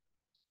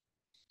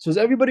 So is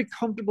everybody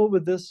comfortable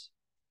with this?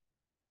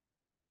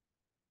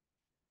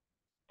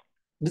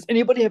 Does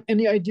anybody have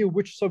any idea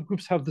which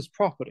subgroups have this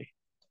property?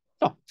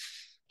 No.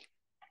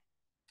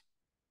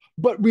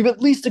 But we've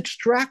at least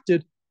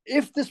extracted,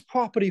 if this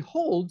property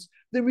holds,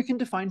 then we can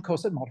define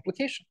coset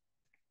multiplication.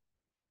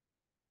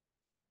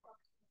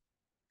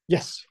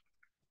 Yes.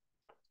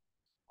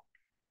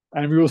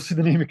 And we will see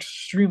the name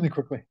extremely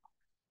quickly.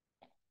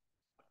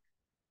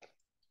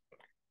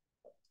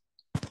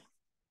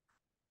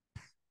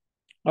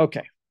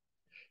 Okay.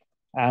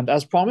 And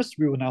as promised,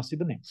 we will now see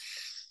the name.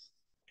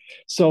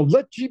 So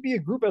let G be a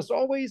group as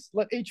always,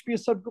 let H be a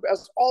subgroup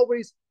as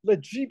always,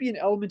 let G be an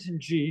element in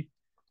G.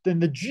 Then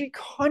the G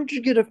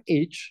conjugate of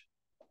H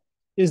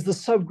is the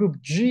subgroup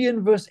G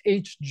inverse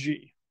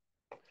HG.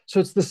 So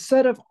it's the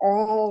set of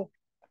all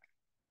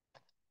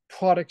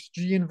products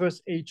G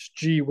inverse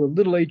HG where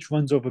little h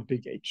runs over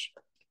big H.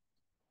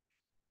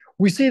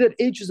 We say that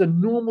H is a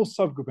normal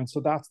subgroup, and so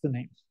that's the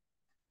name.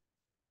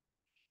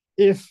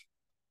 If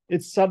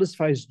it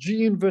satisfies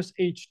G inverse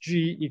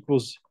HG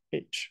equals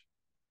H.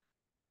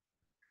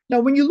 Now,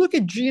 when you look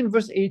at G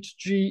inverse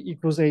HG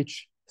equals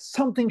H,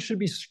 something should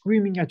be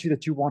screaming at you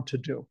that you want to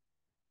do.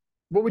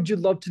 What would you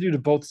love to do to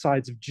both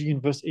sides of G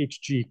inverse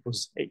HG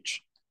equals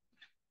H?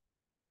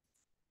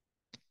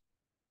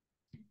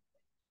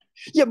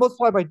 Yeah,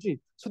 multiply by G.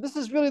 So this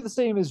is really the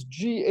same as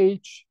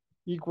GH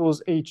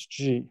equals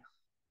HG.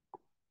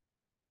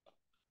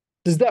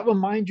 Does that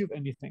remind you of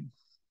anything?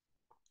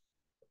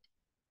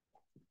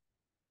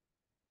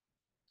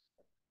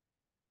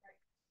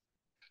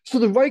 So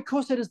the right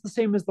coset is the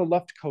same as the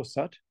left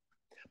coset.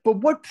 But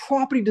what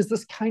property does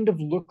this kind of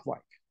look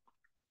like?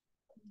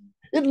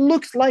 It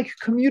looks like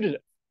commutative.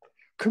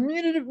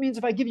 Commutative means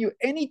if I give you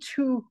any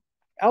two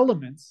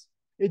elements,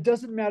 it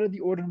doesn't matter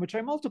the order in which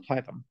I multiply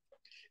them.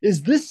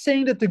 Is this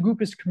saying that the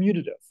group is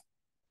commutative?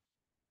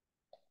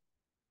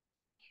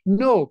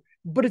 No,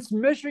 but it's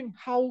measuring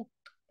how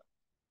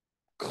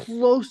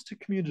close to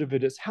commutative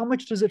it is. How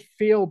much does it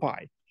fail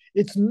by?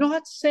 It's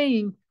not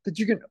saying that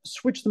you can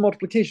switch the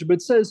multiplication, but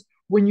it says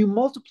when you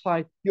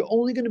multiply, you're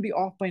only going to be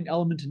off by an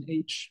element in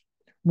H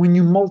when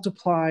you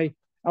multiply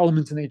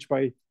elements in H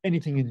by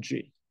anything in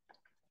G.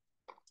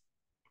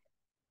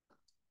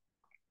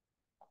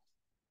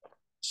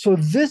 So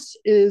this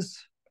is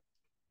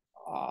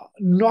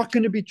not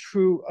going to be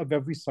true of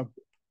every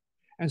subgroup.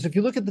 And so if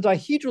you look at the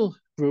dihedral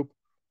group,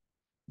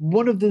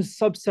 one of the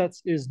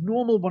subsets is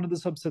normal, one of the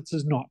subsets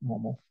is not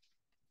normal.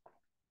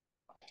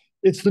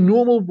 It's the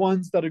normal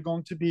ones that are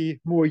going to be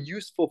more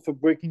useful for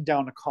breaking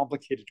down a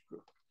complicated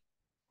group.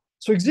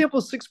 So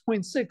example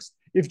 6.6,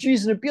 if G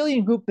is an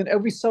abelian group, then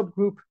every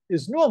subgroup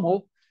is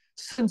normal.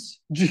 Since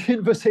G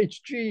inverse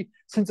HG,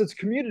 since it's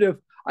commutative,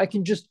 I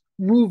can just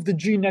move the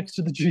G next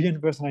to the G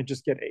inverse and I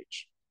just get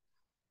H.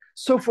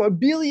 So for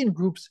abelian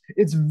groups,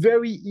 it's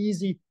very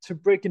easy to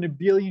break an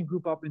abelian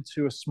group up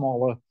into a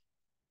smaller,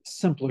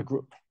 simpler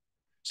group.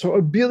 So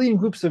abelian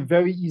groups are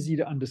very easy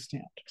to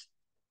understand.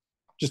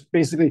 Just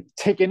basically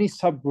take any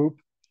subgroup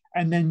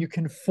and then you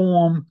can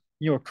form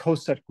your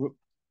coset group.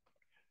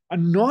 A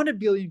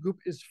non-abelian group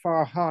is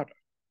far harder.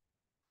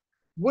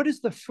 What is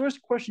the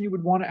first question you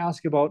would want to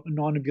ask about a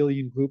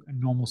non-abelian group and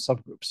normal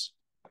subgroups?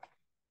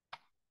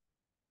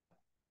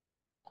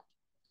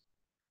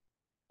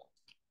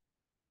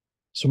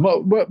 So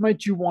what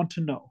might you want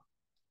to know?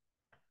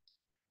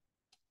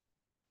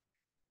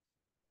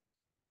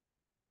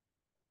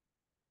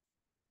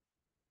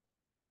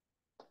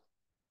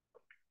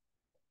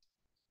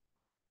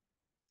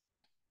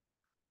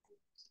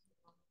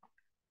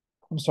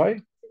 I'm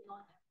sorry?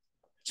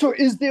 So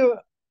is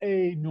there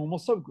a normal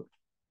subgroup?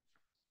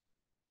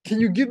 Can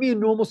you give me a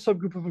normal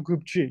subgroup of a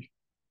group G?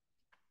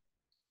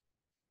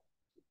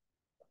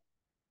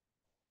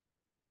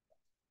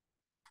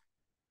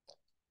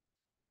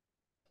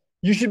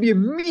 You should be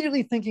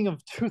immediately thinking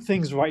of two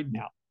things right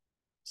now.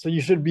 So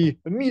you should be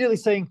immediately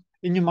saying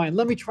in your mind,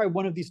 let me try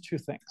one of these two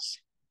things.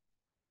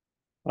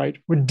 Right?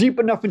 We're deep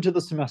enough into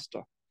the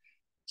semester.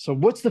 So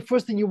what's the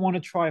first thing you want to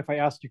try if I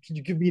ask you, can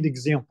you give me an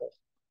example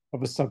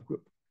of a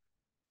subgroup?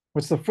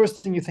 What's the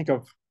first thing you think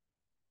of?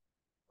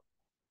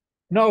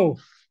 No.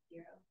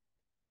 Zero.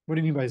 What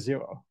do you mean by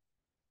zero?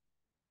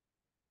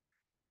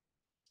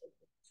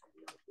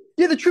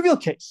 Yeah, the trivial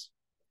case.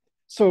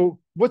 So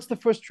what's the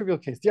first trivial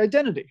case? The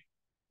identity.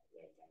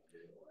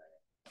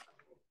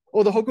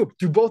 Or the whole group.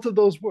 Do both of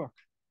those work?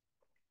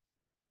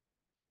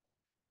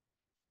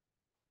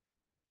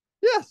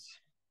 Yes.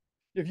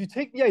 If you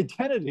take the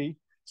identity,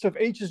 so if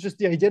H is just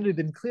the identity,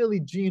 then clearly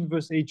G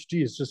inverse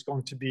HG is just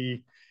going to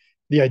be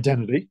the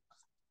identity.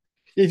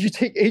 If you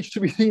take H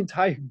to be the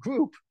entire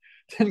group,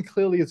 then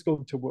clearly it's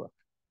going to work.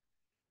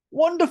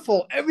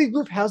 Wonderful. Every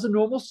group has a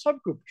normal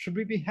subgroup. Should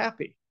we be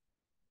happy?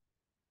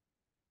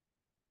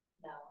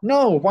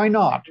 No, why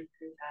not?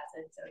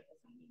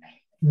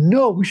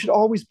 No, we should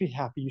always be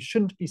happy. You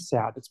shouldn't be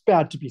sad. It's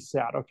bad to be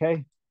sad,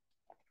 okay?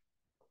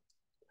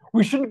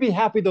 We shouldn't be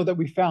happy, though, that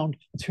we found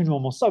two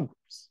normal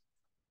subgroups,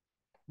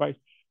 right?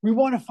 We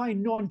want to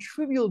find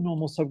non-trivial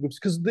normal subgroups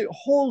because the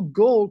whole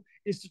goal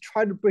is to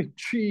try to break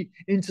G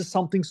into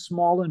something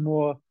small and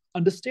more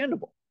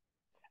understandable.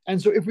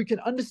 And so if we can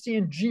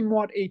understand G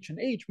mod H and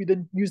H, we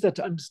then use that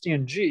to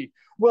understand G.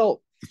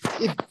 Well,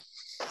 if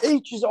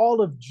H is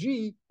all of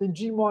G, then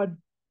G mod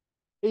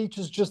H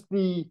is just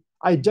the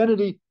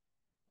identity.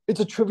 It's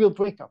a trivial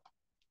breakup.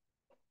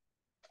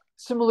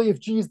 Similarly, if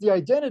G is the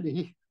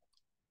identity,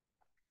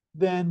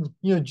 then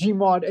G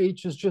mod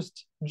H is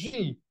just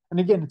G. And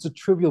again, it's a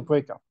trivial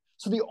breakup.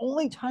 So the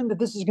only time that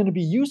this is going to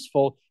be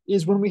useful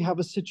is when we have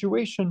a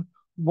situation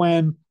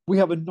when we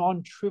have a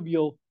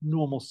non-trivial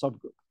normal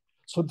subgroup.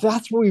 So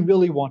that's what we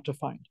really want to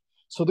find.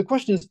 So the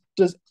question is,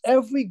 does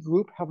every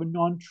group have a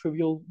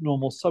non-trivial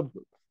normal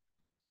subgroup?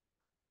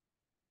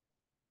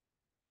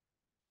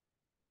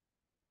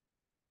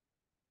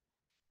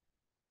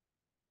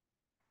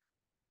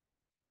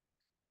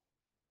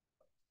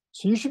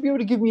 So you should be able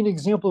to give me an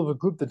example of a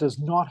group that does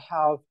not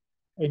have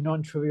a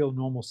non-trivial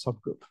normal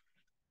subgroup.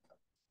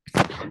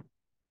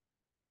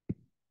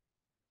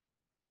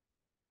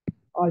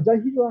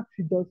 Dihedral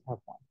actually does have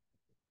one.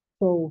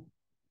 So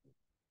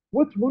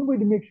what's one way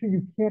to make sure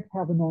you can't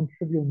have a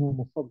non-trivial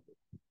normal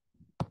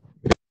subgroup?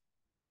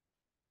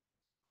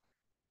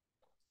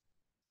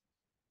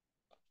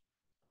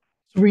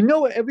 So we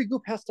know every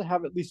group has to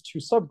have at least two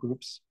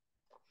subgroups.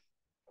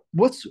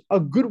 What's a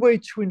good way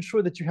to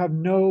ensure that you have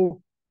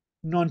no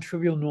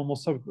non-trivial normal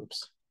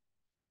subgroups?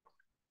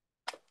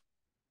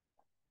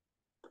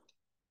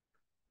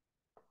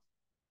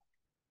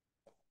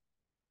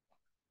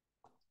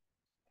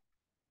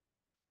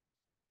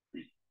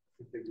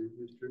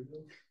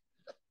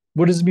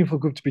 What does it mean for a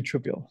group to be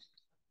trivial?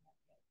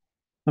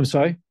 I'm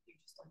sorry?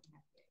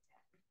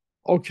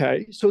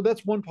 Okay, so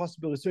that's one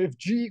possibility. So if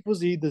G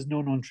equals E, there's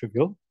no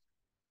non-trivial.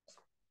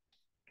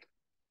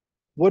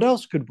 What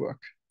else could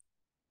work?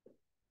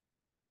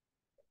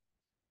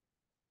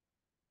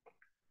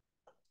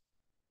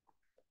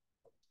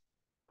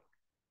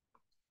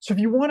 So if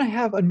you want to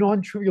have a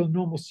non-trivial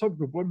normal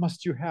subgroup, what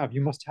must you have?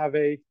 You must have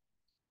a,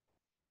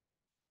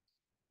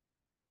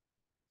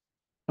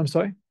 I'm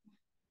sorry?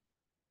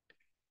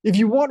 If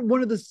you want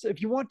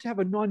if you want to have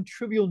a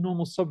non-trivial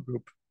normal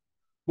subgroup,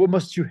 what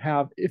must you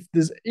have if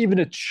there's even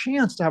a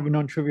chance to have a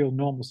non-trivial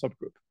normal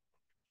subgroup?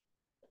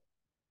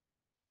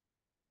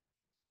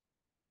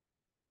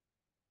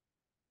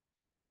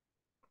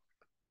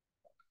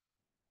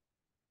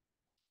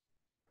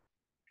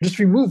 Just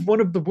remove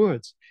one of the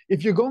words.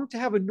 If you're going to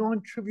have a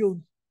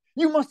non-trivial,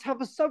 you must have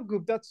a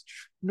subgroup that's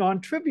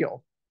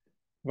non-trivial,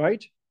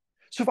 right?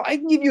 So if I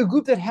can give you a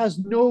group that has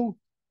no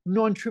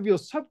non-trivial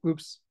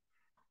subgroups,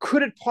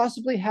 could it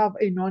possibly have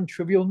a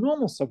non-trivial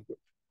normal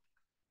subgroup?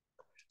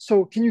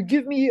 So can you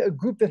give me a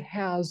group that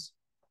has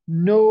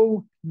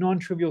no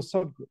non-trivial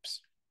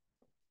subgroups?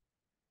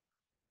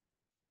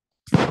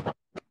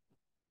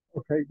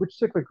 Okay, which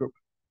cyclic group?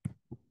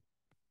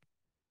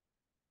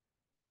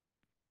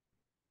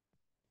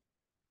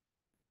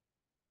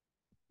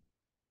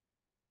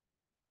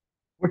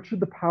 What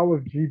should the power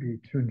of G be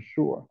to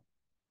ensure?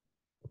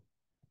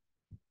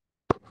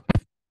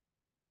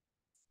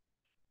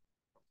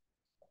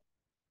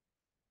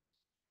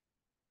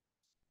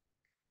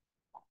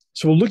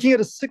 So we're looking at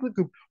a cyclic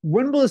group.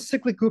 When will a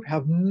cyclic group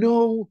have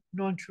no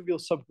non-trivial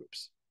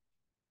subgroups?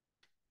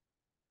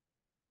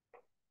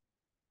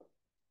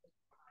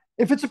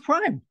 If it's a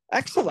prime,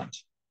 excellent.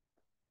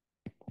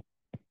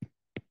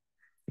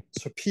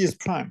 So P is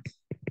prime.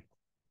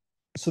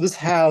 So this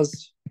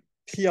has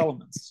P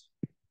elements.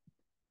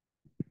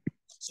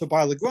 So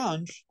by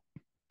Lagrange,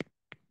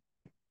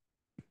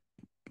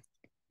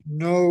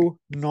 no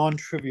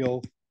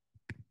non-trivial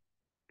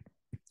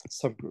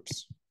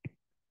subgroups.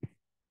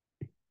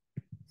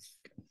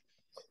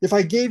 If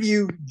I gave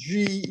you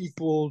G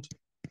equaled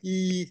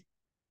E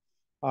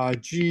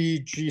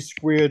G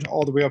squared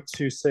all the way up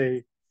to,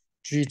 say,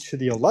 G to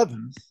the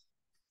 11,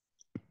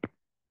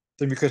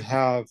 then we could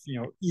have,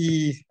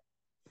 E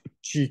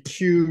G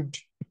cubed,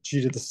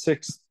 G to the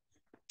 6th,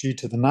 G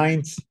to the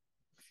 9th.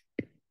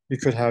 We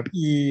could have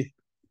E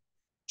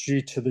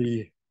G to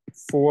the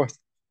 4th,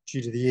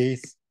 G to the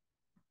 8th.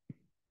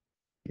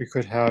 We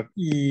could have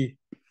E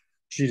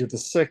G to the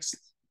 6th.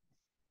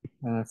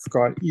 And I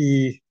forgot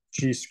E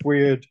G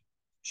squared,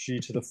 G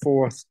to the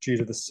 4th, G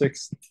to the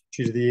 6th,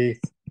 G to the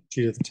 8th,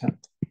 G to the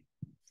 10th.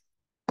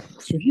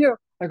 So here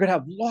I could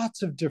have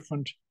lots of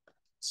different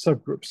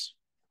subgroups.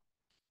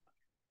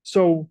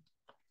 So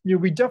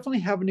we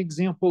definitely have an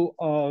example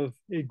of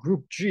a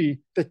group G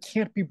that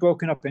can't be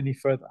broken up any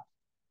further.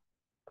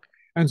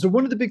 And so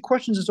one of the big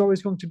questions is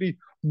always going to be,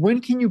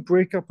 when can you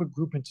break up a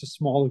group into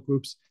smaller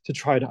groups to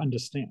try to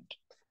understand?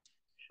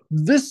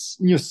 This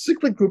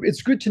cyclic group,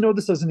 it's good to know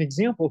this as an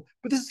example,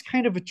 but this is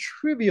kind of a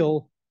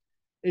trivial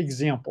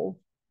example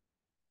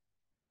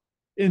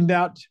in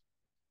that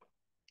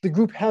the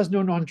group has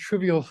no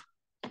non-trivial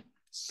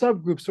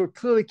subgroup, so it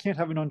clearly can't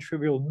have a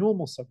non-trivial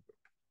normal subgroup.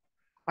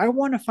 I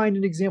want to find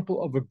an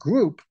example of a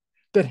group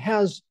that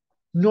has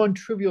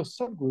non-trivial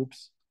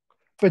subgroups,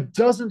 but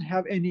doesn't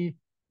have any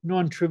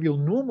non-trivial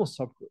normal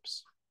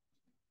subgroups.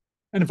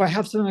 And if I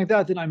have something like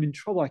that, then I'm in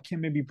trouble. I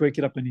can't maybe break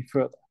it up any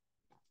further.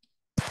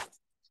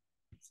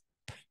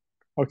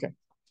 Okay,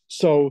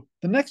 so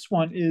the next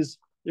one is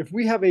if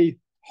we have a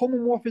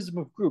homomorphism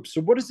of groups. So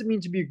what does it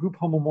mean to be a group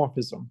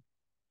homomorphism?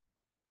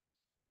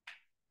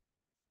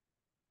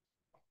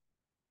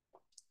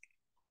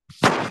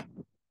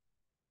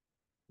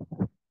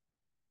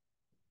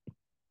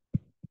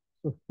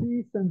 So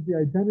phi sends the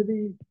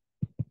identity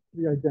to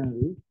the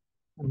identity,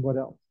 and what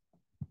else?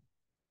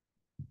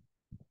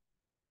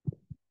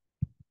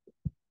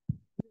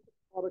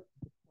 Product.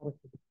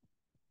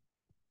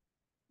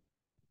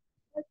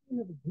 We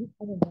have a group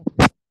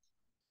homomorphism.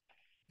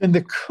 Then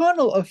the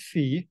kernel of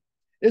phi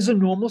is a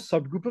normal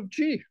subgroup of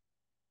G.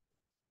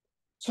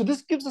 So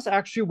this gives us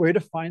actually a way to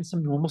find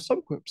some normal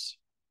subgroups.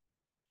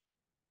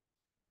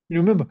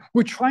 Remember,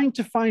 we're trying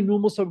to find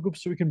normal subgroups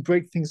so we can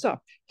break things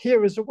up.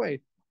 Here is a way.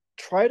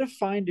 Try to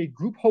find a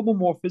group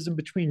homomorphism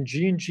between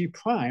G and G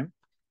prime,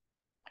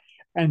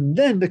 and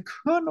then the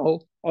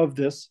kernel of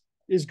this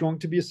is going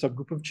to be a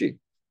subgroup of G.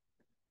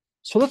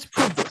 So let's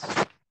prove this.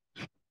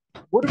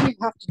 What do we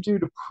have to do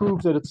to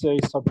prove that it's a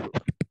subgroup?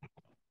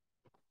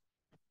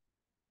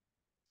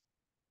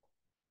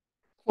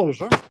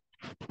 Closure.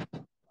 My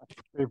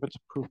favorite to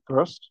prove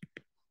first.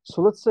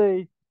 So let's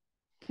say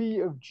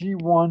phi of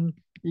G1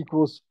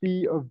 equals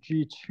phi of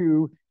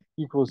G2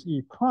 equals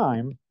E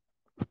prime,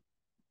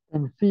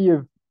 and phi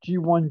of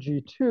G1,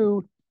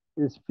 G2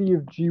 is phi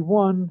of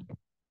G1,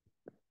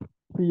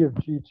 phi of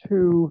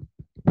G2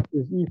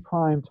 is E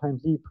prime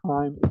times E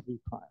prime is E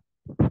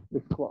prime.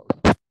 It's closed.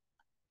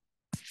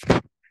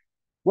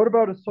 What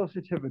about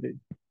associativity?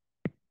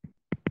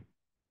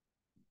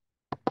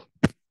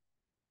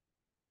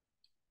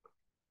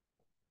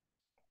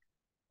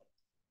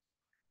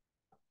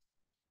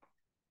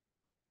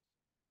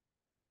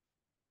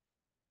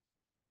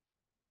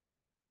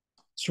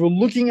 So we're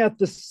looking at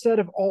the set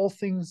of all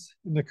things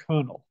in the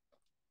kernel.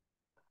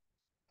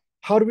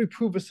 How do we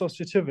prove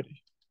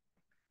associativity?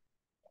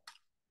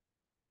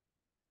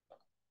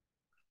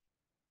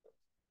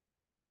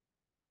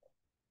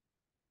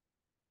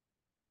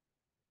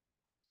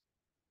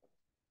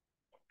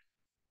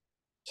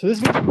 So this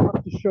means we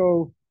have to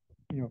show,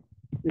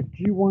 if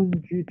G1,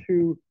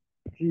 G2,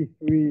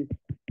 G3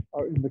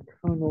 are in the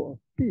kernel of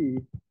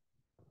phi,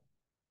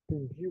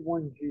 then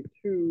G1,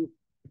 G2,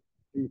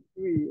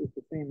 G3 is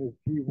the same as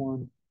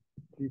G1,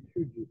 G2,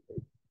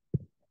 G3.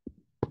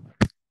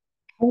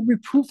 How would we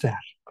prove that?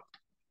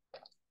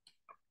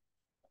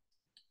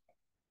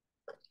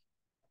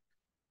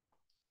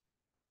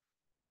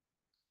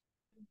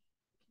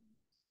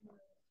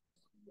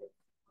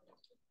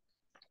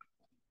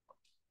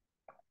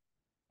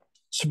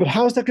 So, but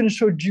how is that going to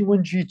show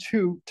G1,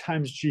 G2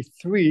 times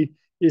G3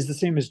 is the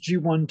same as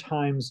G1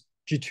 times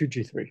G2,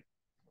 G3?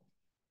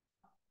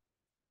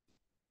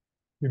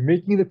 You're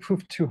making the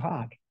proof too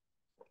hard.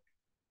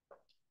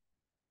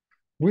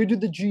 Where do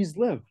the G's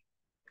live?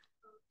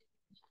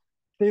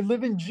 They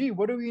live in G.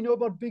 What do we know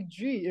about big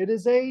G? It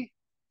is a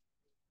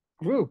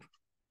group.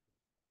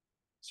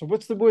 So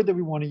what's the word that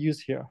we want to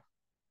use here?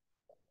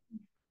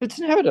 It's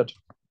inherited.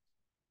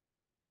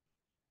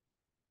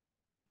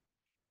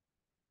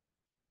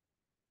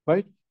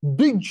 Right?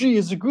 Big G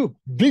is a group.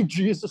 Big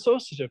G is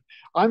associative.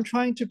 I'm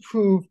trying to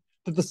prove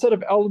that the set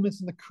of elements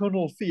in the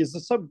kernel of phi is a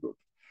subgroup.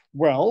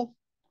 Well,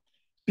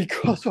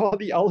 because all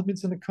the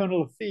elements in the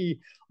kernel of phi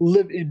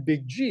live in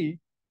big G,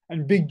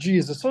 and big G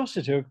is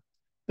associative,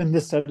 then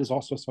this set is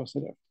also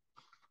associative.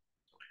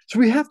 So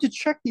we have to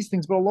check these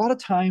things, but a lot of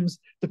times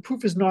the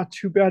proof is not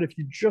too bad if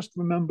you just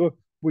remember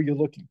where you're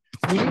looking.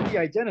 We need the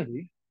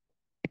identity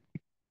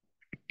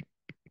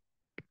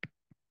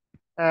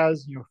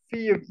as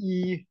phi of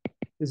E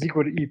is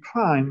equal to E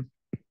prime.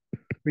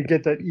 We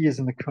get that E is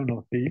in the kernel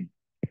of phi.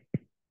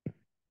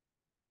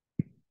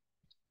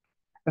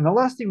 And the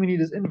last thing we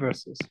need is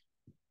inverses.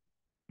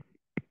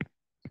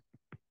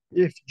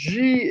 If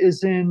G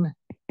is in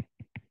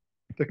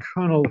the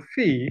kernel of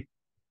phi,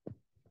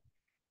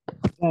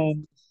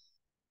 then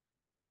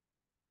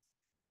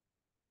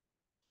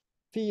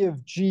phi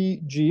of G,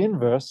 G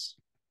inverse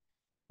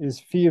is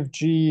phi of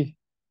G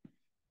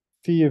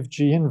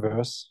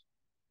inverse,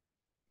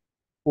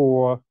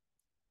 or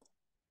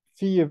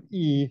phi of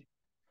E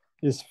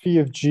is phi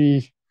of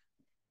G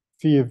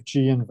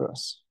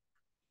inverse.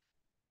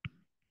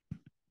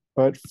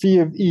 But phi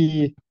of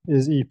E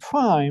is E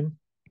prime,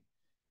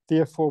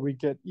 therefore we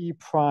get E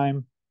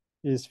prime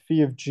is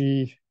phi of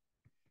G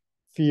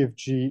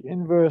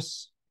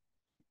inverse.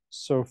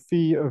 So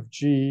phi of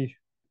G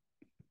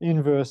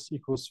inverse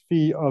equals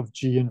phi of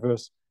G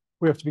inverse.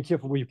 We have to be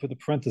careful where you put the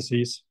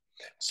parentheses.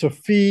 So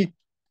phi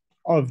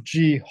of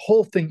G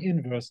whole thing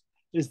inverse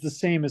is the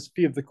same as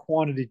phi of the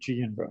quantity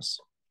G inverse.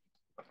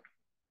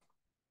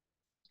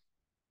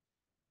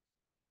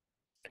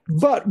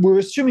 But we're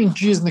assuming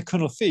G is in the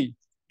kernel of phi.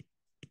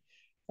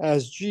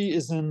 As G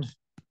is in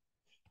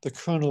the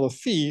kernel of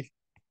phi,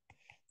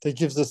 that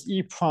gives us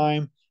E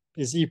prime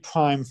is E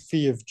prime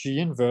phi of G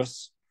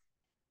inverse.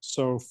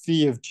 So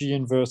phi of G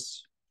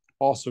inverse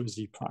also is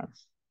E prime.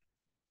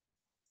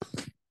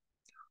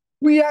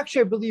 We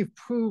actually, I believe,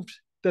 proved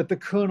that the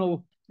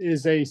kernel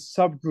is a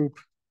subgroup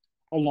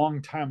a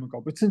long time ago.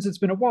 But since it's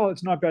been a while,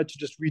 it's not bad to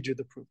just redo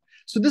the proof.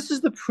 So this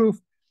is the proof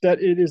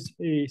that it is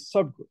a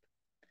subgroup.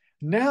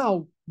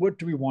 Now, what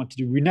do we want to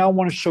do? We now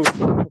want to show.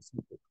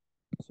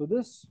 So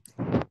this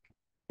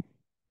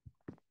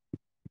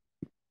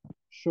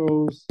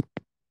shows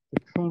the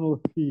kernel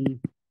of phi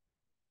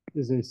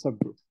is a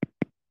subgroup.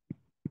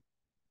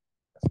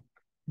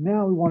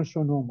 Now we want to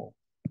show normal.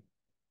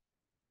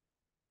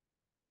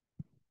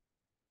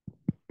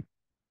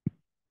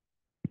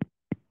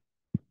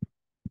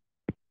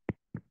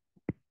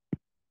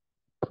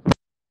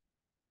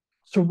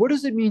 So what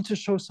does it mean to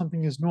show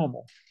something is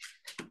normal?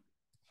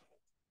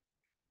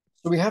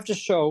 So we have to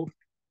show,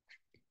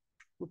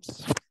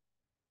 oops.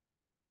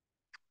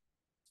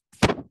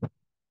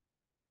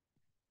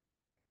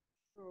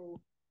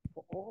 So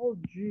for all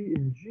G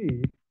and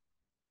G,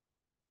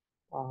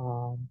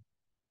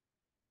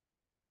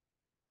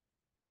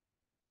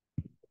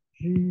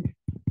 G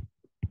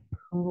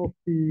kernel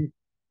phi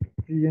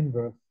G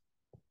inverse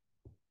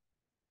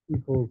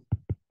equals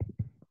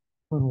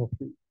kernel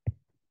phi.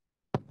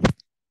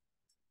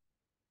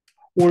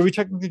 Or we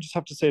technically just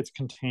have to say it's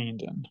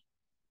contained in.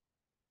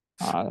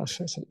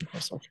 Actually, I said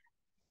equals, okay.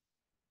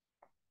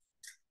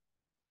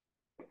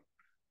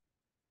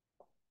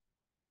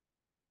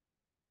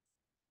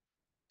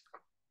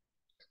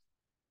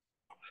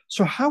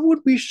 So how would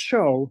we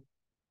show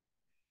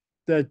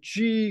that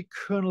G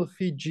kernel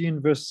phi G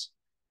inverse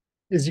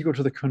is equal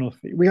to the kernel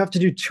phi? We have to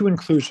do two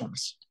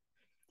inclusions,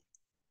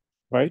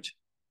 right?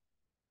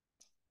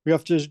 We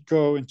have to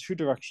go in two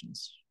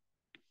directions.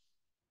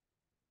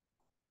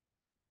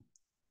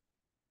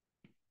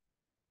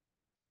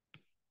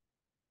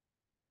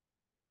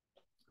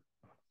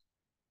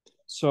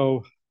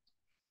 So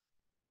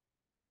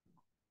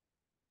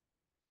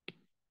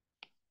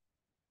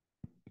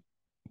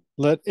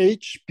let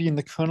H be in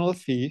the kernel of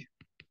phi,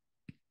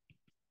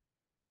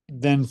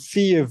 then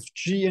phi of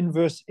G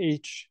inverse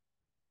H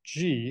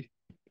G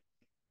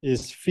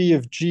is phi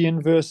of G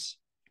inverse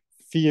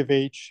phi of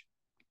H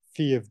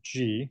phi of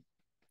G.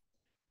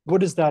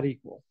 What does that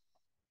equal?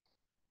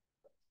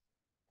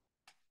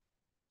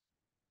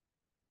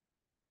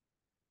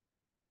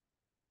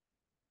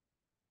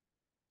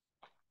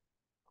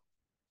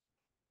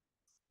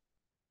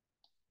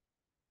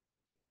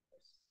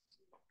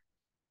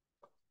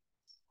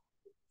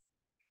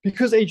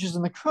 Because H is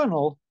in the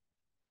kernel,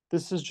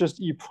 this is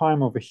just E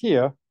prime over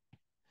here.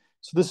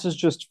 So this is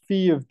just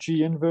phi of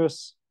G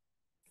inverse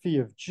phi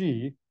of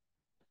G,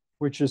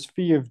 which is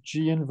phi of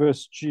G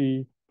inverse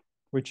G,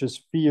 which is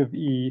phi of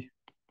E,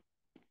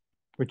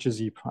 which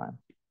is E prime.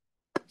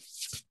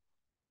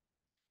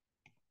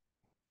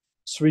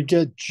 So we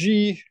get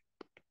G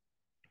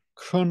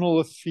kernel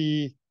of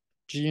phi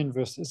G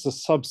inverse is a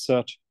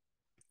subset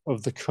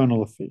of the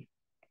kernel of phi.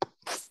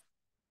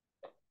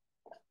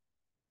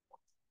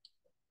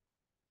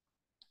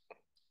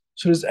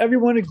 So does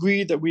everyone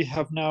agree that we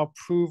have now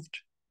proved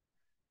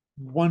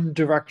one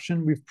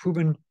direction? We've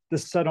proven the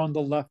set on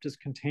the left is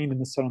contained in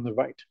the set on the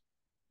right.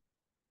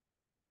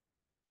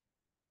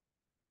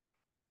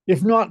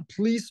 If not,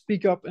 please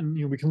speak up and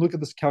we can look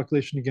at this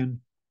calculation again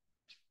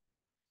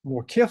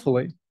more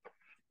carefully.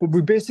 But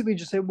we basically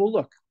just say, well,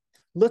 look,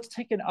 let's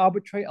take an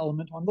arbitrary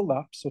element on the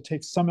left. So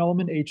take some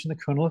element H in the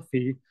kernel of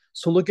phi.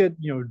 So look at,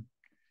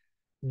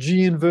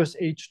 G inverse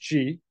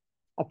HG,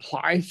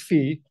 apply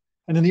phi.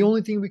 And then the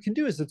only thing we can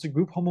do is it's a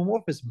group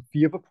homomorphism.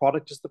 Phi of a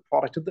product is the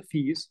product of the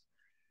phis.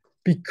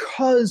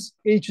 Because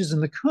H is in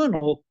the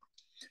kernel,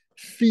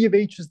 phi of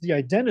H is the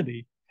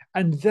identity.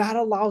 And that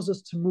allows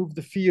us to move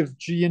the phi of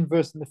G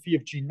inverse and the phi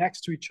of G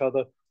next to each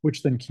other,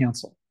 which then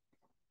cancel.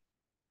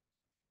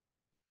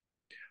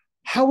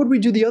 How would we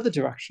do the other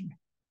direction?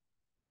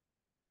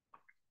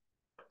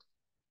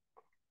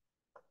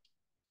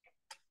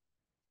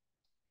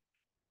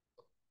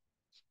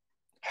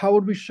 How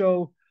would we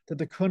show that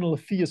the kernel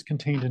of phi is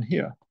contained in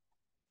here?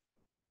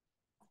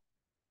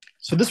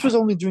 So this was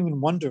only doing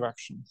in one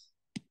direction.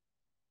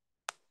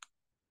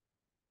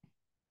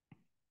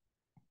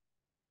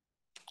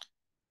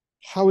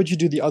 How would you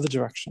do the other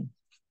direction?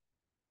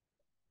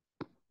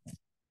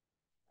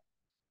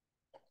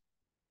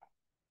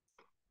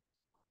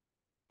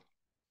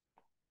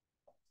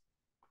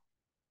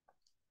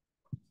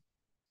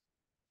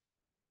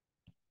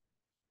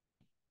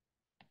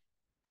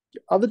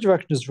 The other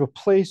direction is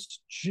replace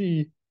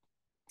G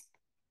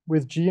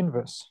with G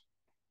inverse.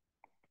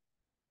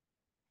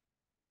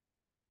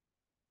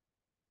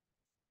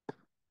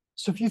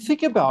 So if you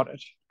think about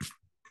it,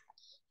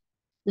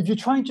 if you're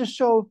trying to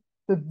show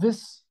that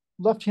this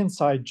left-hand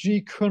side, G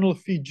kernel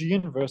of phi G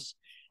inverse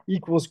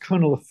equals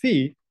kernel of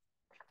phi,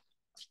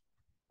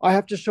 I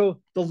have to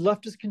show the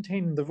left is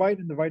contained in the right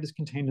and the right is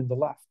contained in the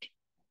left.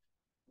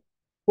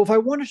 Well, if I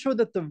want to show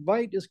that the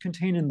right is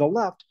contained in the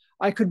left,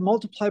 I could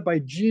multiply by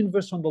G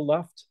inverse on the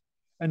left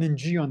and then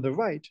G on the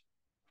right.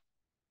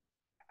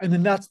 And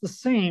then that's the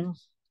same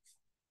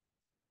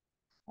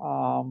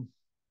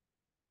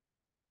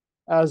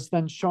as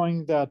then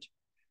showing that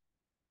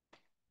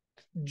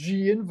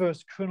G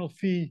inverse kernel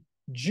phi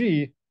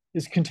G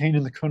is contained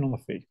in the kernel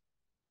of phi.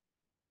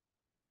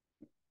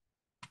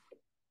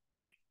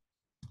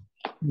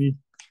 Let me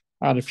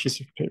add a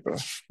piece of paper.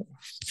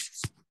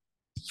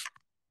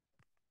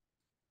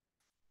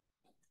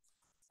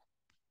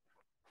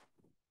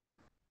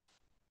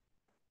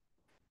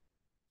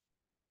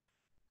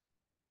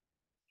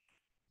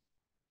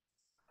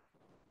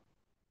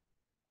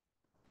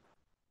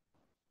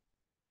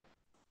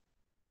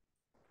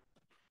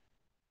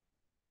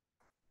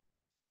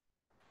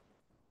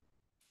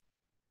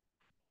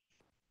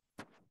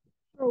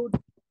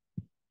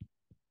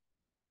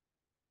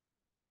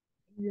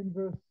 G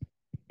inverse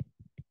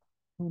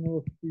kernel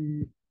of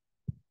phi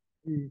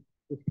G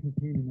is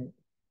contained in it,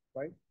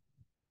 right?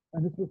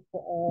 And this was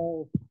for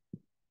all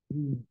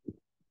G.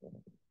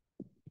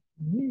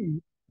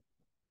 Need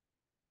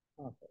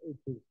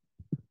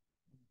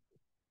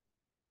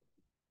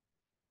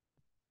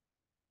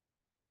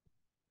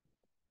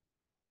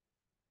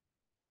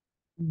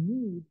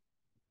need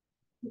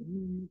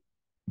G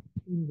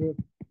inverse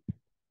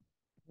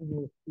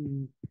kernel of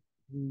phi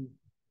G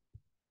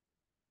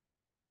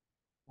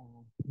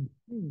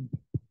contained,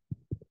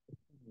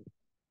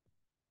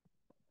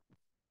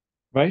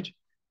 right?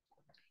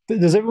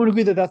 Does everyone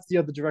agree that that's the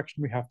other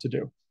direction we have to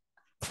do?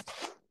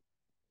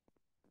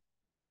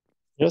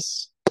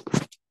 Yes.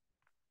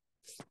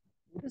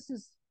 This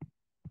is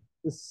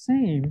the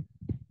same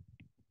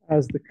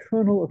as the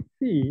kernel of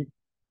phi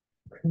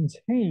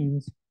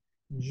contains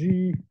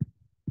G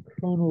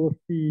kernel of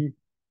phi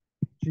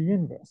G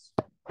inverse.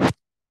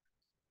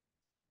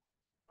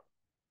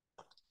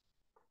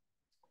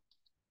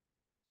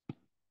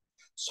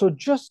 So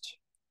just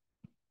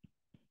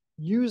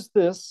use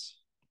this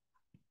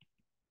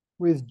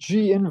with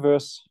G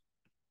inverse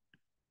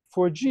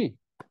for G.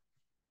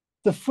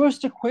 The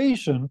first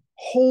equation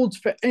holds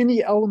for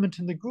any element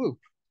in the group.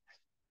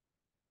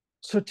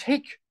 So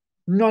if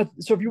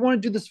you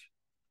want to do this,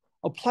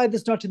 apply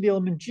this not to the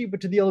element G,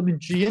 but to the element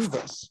G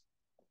inverse.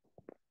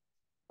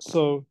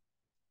 So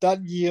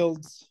that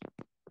yields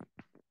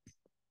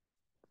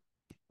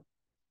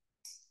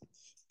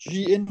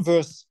G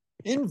inverse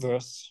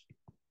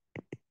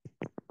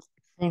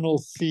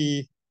kernel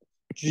phi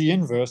G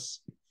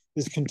inverse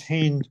is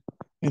contained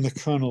in the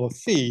kernel of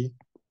phi,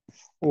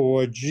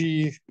 or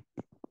G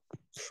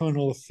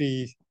kernel of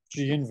phi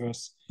G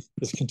inverse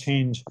is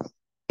contained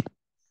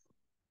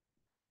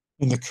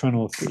in the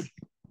kernel of phi.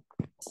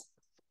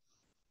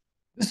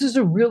 This is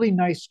a really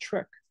nice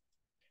trick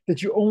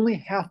that you only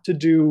have to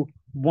do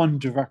one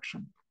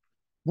direction.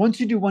 Once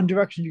you do one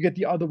direction, you get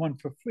the other one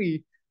for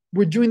free.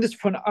 We're doing this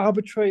for an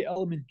arbitrary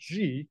element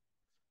G.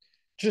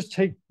 Just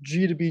take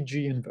G to be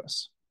G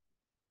inverse.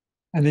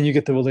 And then you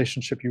get the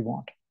relationship you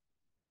want.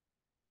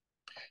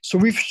 So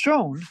we've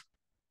shown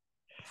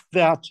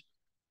that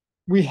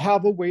we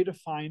have a way to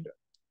find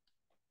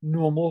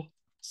normal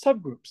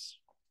subgroups.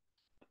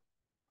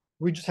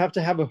 We just have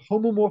to have a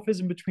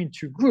homomorphism between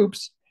two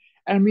groups,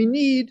 and we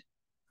need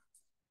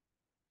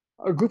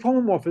a group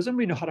homomorphism.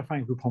 We know how to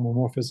find group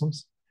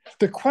homomorphisms.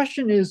 The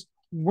question is,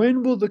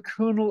 when will the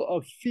kernel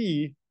of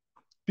phi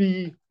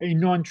be a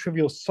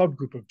non-trivial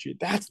subgroup of G?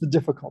 That's the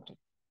difficulty.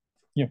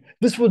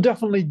 This will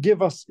definitely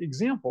give us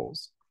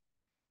examples,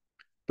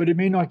 but it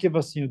may not give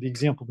us, the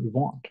example we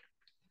want.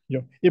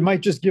 It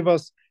might just give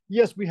us,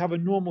 yes, we have a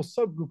normal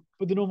subgroup,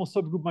 but the normal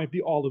subgroup might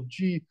be all of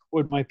G,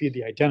 or it might be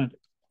the identity.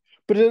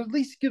 But it at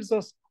least gives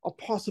us a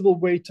possible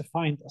way to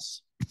find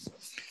this.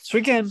 So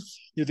again,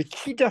 the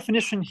key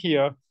definition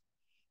here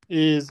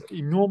is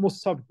a normal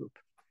subgroup.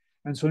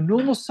 And so a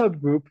normal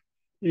subgroup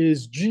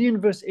is G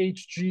inverse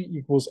HG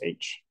equals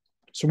H.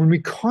 So when we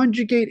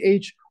conjugate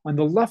H on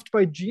the left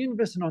by G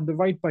inverse and on the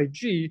right by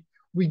G,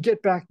 we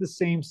get back the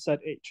same set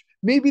H.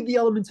 Maybe the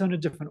elements are in a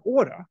different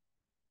order.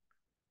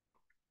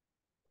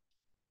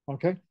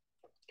 Okay.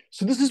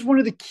 So this is one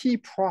of the key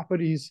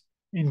properties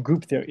in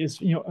group theory is,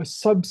 a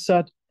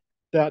subset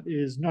that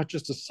is not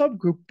just a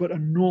subgroup, but a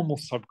normal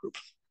subgroup.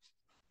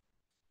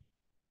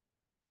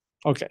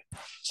 Okay.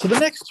 So the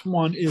next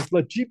one is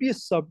let G be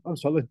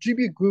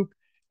a group,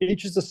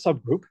 H is a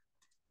subgroup.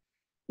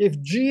 If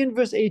G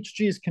inverse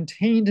HG is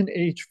contained in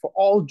H for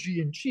all G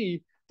and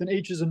G, then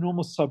H is a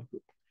normal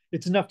subgroup.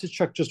 It's enough to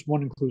check just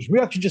one inclusion. We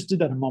actually just did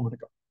that a moment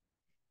ago.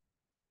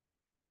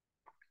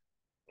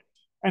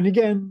 And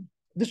again,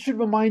 this should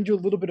remind you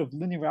a little bit of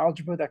linear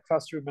algebra, that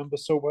class you remember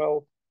so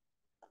well,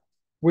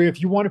 where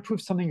if you want to prove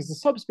something is a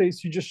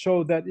subspace, you just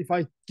show that if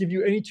I give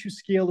you any two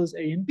scalars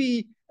A and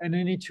B and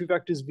any two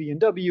vectors V and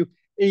W,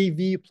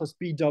 AV plus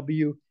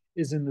BW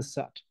is in the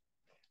set.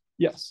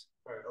 Yes?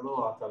 All right, a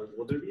little off topic.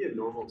 Will there be a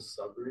normal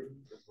subring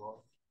as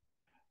well?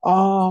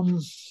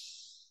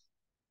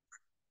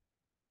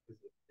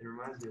 It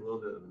reminds me a little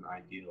bit of an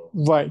ideal.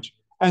 Right.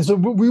 And so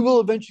we will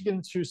eventually get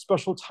into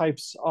special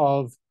types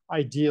of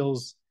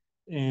ideals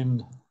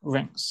in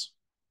rings.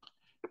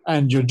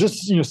 And you're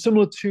just,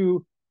 similar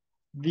to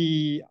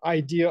the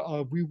idea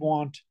of we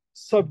want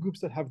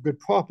subgroups that have good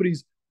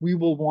properties, we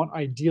will want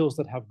ideals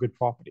that have good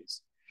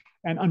properties.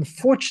 And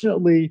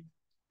unfortunately,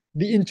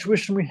 the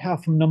intuition we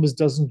have from numbers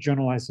doesn't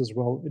generalize as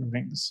well in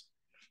rings.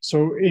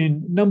 So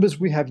in numbers,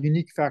 we have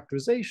unique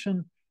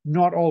factorization.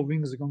 Not all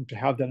rings are going to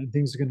have that, and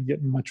things are going to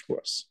get much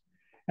worse.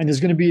 And there's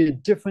going to be a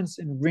difference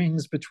in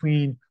rings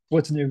between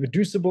what's an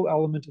irreducible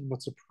element and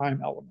what's a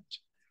prime element.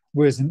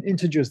 Whereas in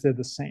integers, they're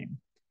the same.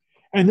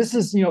 And this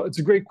is, it's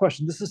a great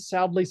question. This is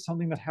sadly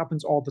something that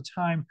happens all the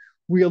time.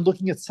 We are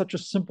looking at such a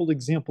simple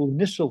example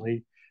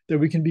initially that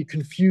we can be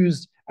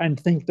confused and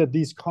think that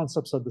these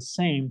concepts are the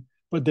same,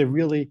 but they're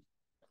really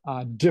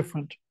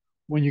different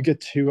when you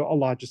get to a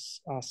larger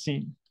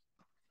scene.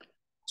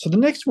 So the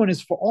next one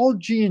is for all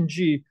G and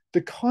G,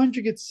 the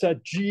conjugate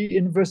set G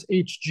inverse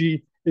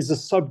HG is a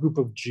subgroup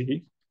of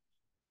G.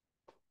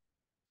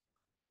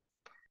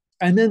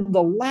 And then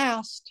the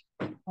last,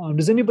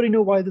 does anybody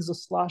know why there's a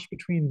slash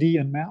between D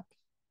and map?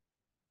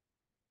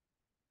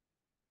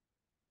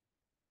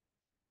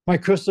 My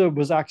cursor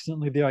was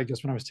accidentally there, I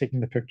guess, when I was taking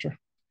the picture.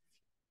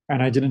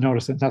 And I didn't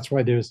notice it. That's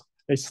why there's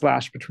a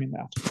slash between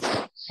that.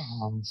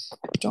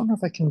 I don't know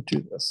if I can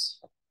do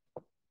this.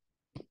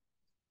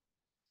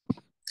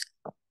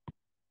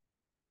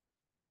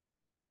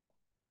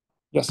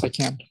 Yes, I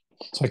can.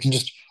 So I can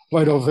just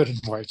write over it in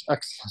white.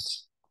 Excellent.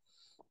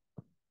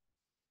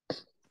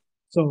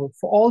 So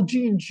for all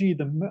G and G,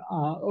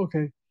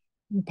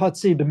 part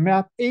C, the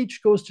map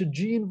H goes to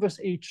G inverse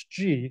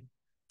HG,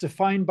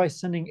 defined by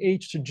sending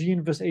H to G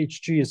inverse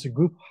HG as a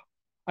group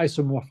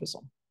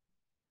isomorphism.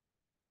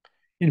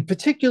 In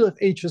particular, if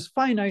H is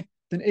finite,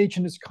 then H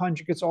and its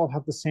conjugates all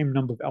have the same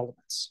number of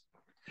elements.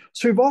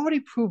 So we've already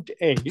proved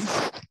A.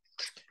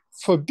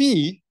 For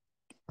B,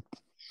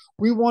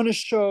 we want to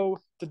show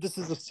that this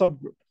is a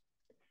subgroup.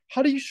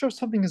 How do you show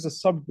something is a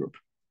subgroup?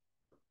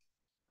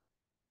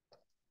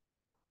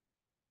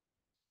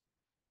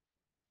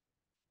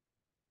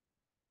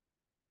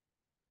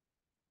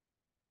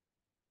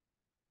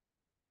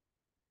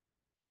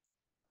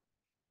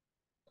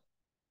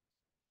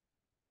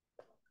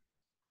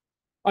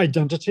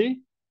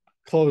 Identity,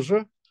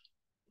 closure,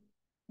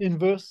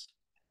 inverse,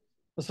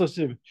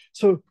 associative.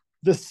 So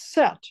the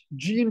set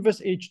G inverse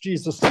HG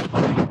is a set.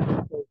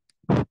 So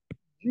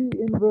G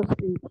inverse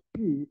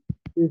HG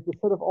is the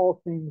set of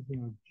all things,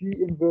 G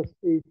inverse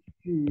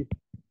HG,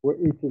 where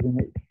H is in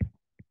H.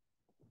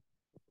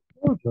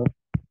 Closure,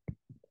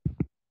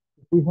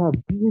 if we have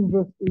G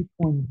inverse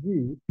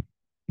H1G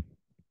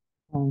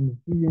and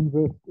G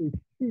inverse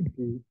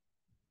H2G,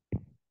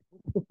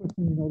 what's the first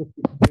thing you notice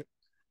we can do?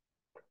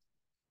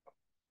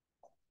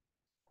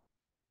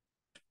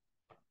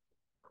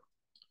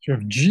 So you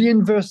have G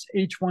inverse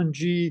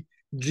H1G,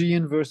 G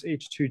inverse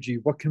H2G.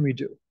 What can we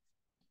do?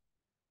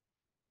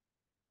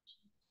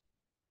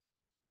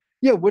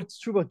 Yeah, what's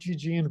true about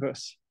G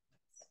inverse?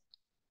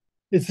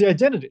 It's the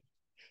identity.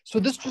 So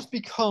this just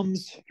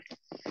becomes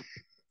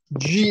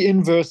G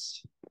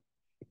inverse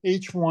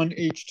H1,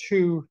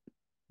 H2,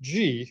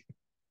 G,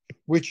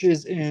 which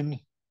is in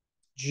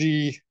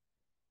G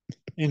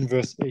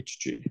inverse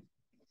HG.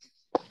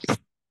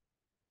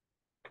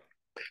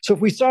 So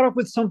if we start off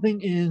with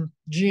something in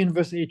G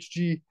inverse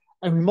HG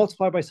and we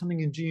multiply by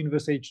something in G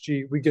inverse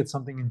HG, we get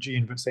something in G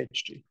inverse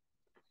HG.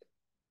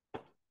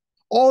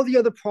 All the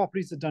other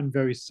properties are done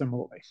very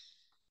similarly.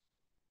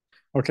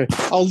 Okay,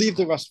 I'll leave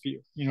the rest for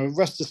you. The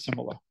rest is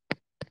similar.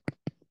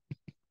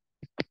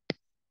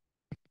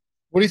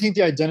 What do you think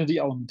the identity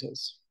element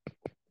is?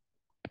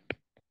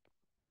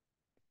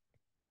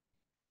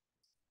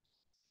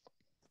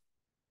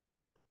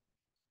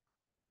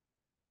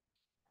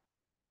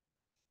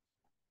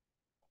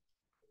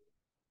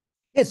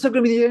 It's still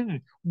going to be the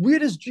identity. Where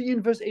does G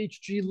inverse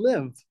HG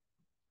live?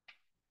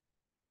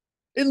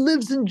 It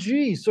lives in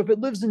G. So if it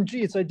lives in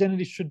G, its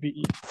identity should be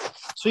E.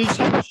 So you just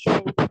have to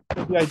show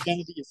that the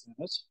identity is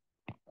in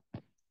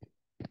it.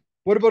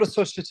 What about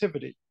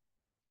associativity?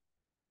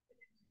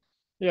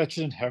 Yeah, it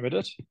should inherit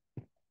it.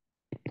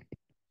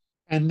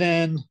 And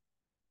then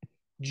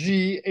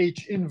G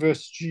H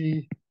inverse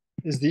G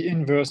is the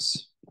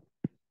inverse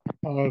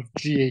of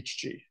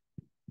GHG.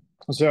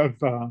 So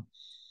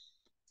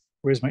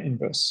where's my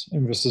inverse?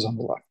 Inverse is on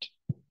the left.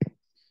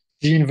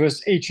 G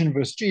inverse H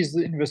inverse G is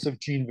the inverse of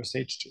G inverse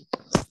HG.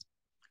 So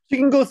you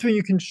can go through and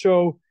you can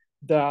show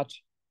that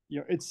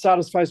it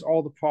satisfies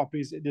all the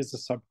properties. It is a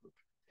subgroup.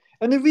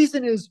 And the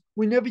reason is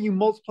whenever you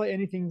multiply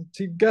anything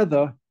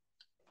together,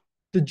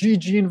 the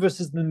G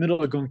inverses in the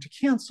middle are going to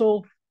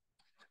cancel,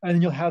 and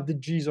then you'll have the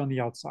G's on the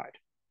outside.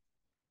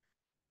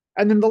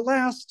 And then the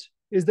last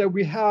is that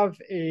we have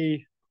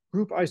a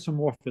group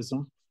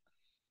isomorphism.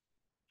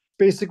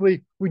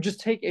 Basically, we just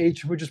take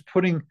H and we're just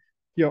putting,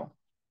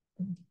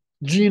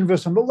 G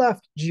inverse on the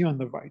left, G on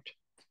the right.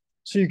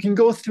 So you can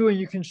go through and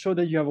you can show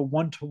that you have a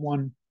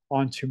one-to-one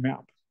onto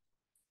map.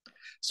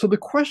 So the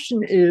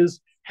question is,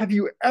 have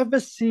you ever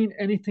seen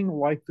anything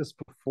like this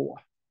before?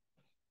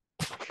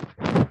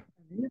 And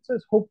the answer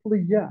is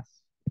hopefully yes.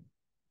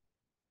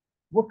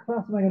 What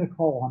class am I going to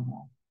call on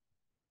now?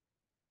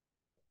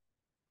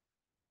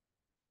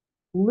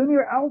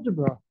 Linear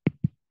algebra.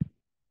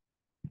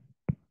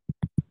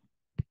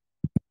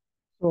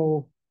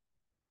 So,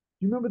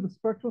 do you remember the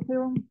spectral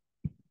theorem?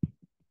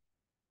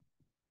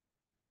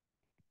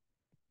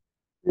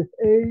 If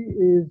A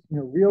is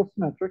real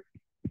symmetric,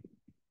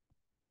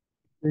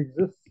 it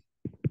exists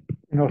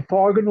in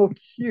orthogonal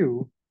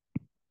Q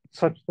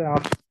such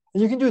that,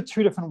 and you can do it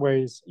two different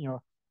ways.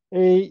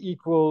 A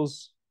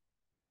equals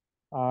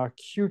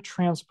Q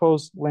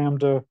transpose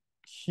lambda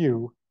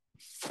Q,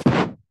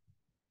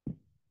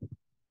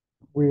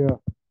 where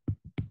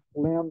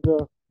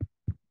lambda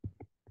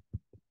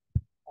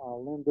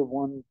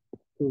 1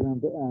 to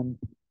lambda n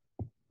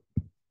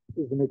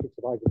is the matrix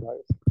of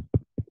eigenvalues.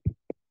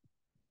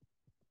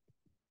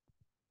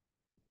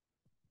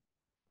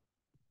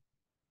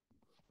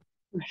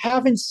 You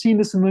haven't seen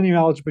this in linear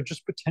algebra,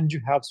 just pretend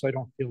you have so I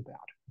don't feel bad,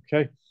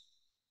 okay?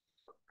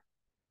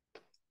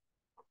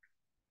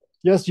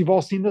 Yes, you've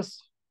all seen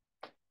this?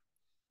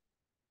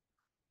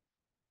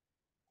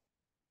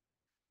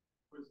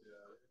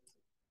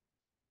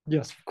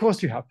 Yes, of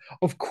course you have.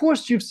 Of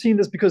course you've seen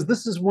this because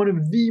this is one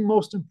of the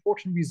most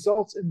important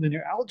results in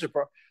linear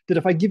algebra, that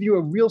if I give you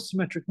a real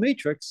symmetric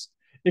matrix,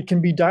 it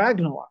can be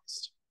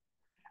diagonalized.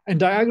 And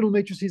diagonal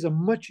matrices are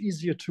much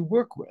easier to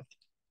work with.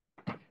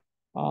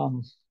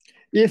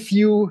 If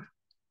you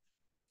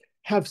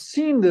have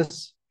seen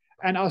this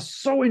and are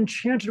so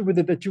enchanted with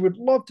it that you would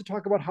love to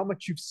talk about how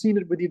much you've seen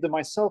it with either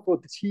myself or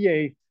the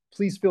TA,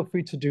 please feel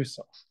free to do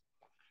so.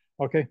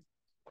 Okay,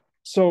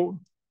 so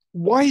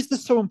why is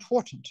this so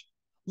important?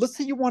 Let's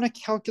say you want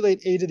to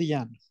calculate a to the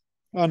n.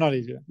 Oh, not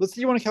a to the n. Let's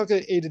say you want to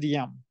calculate a to the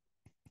m.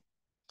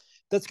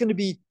 That's going to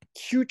be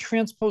Q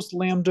transpose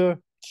lambda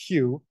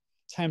Q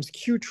times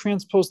Q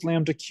transpose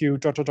lambda Q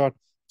dot dot dot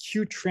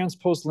Q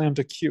transpose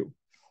lambda Q.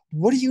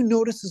 What do you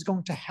notice is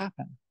going to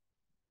happen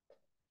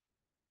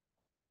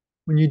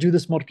when you do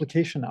this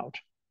multiplication out?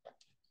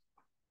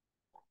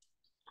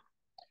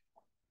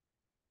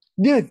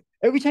 Yeah,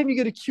 every time you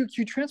get a Q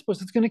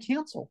transpose, it's going to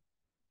cancel.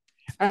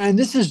 And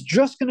this is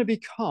just going to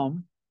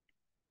become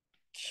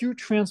Q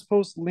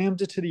transpose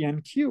lambda to the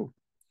NQ.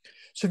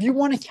 So if you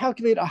want to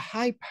calculate a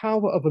high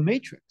power of a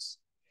matrix,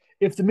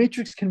 if the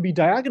matrix can be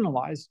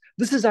diagonalized,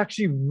 this is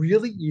actually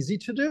really easy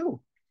to do.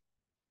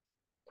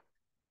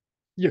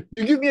 You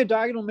give me a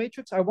diagonal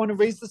matrix, I want to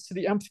raise this to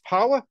the nth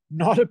power,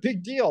 not a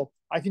big deal.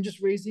 I can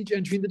just raise each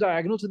entry in the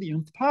diagonal to the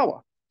nth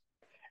power.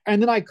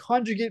 And then I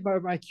conjugate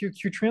my Q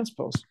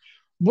transpose.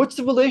 What's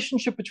the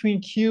relationship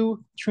between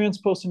Q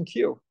transpose and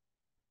Q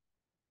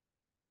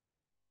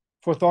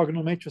for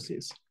orthogonal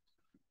matrices?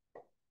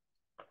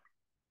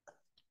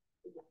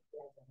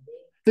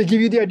 They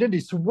give you the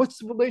identity. So what's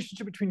the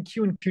relationship between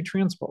Q and Q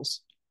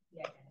transpose?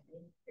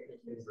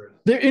 inverse.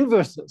 They're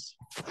inverses,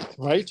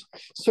 right?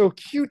 So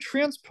Q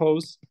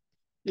transpose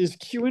is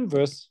Q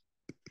inverse.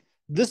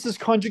 This is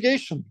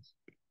conjugation.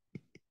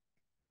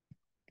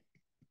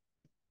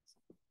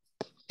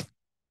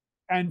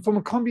 And from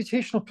a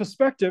computational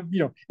perspective,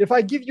 if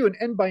I give you an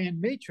n by n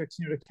matrix,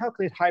 to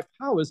calculate high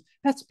powers,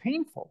 that's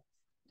painful.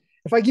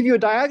 If I give you a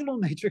diagonal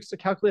matrix to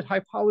calculate high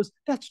powers,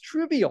 that's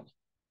trivial.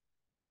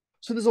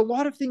 So there's a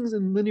lot of things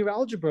in linear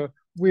algebra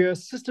where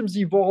systems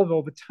evolve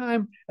over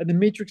time, and the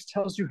matrix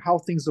tells you how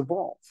things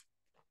evolve.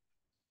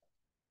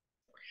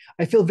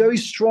 I feel very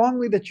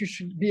strongly that you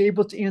should be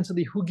able to answer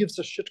the who gives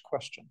a shit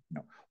question.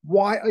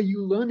 Why are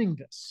you learning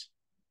this?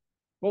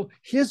 Well,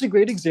 here's a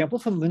great example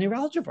from linear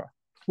algebra,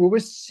 where we're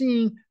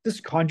seeing this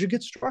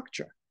conjugate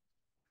structure.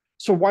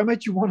 So why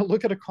might you want to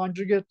look at a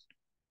conjugate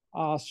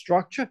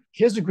structure?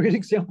 Here's a great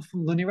example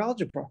from linear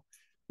algebra.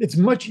 It's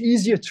much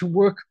easier to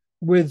work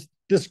with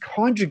this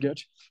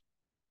conjugate.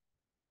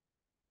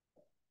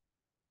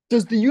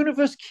 Does the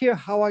universe care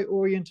how I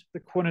orient the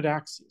coordinate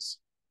axes?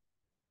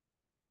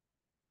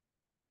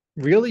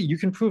 Really? You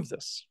can prove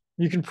this.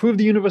 You can prove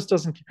the universe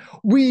doesn't care.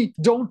 We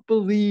don't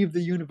believe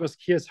the universe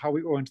cares how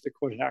we orient the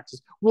coordinate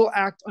axes. We'll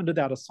act under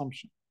that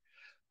assumption.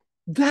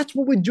 That's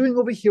what we're doing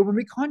over here when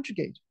we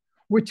conjugate.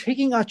 We're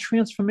taking our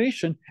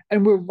transformation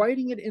and we're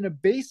writing it in a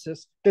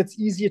basis that's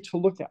easier to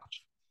look at.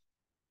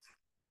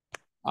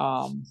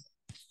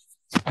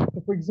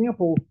 So for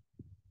example,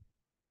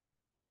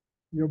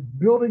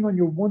 building on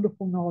your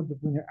wonderful knowledge of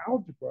linear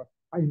algebra,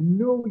 I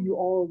know you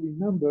all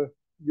remember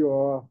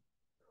your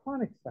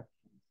conic sections.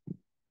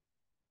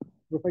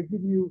 So if I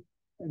give you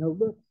an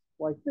ellipse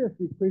like this,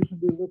 the equation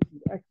of the ellipse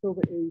is x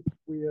over a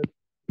squared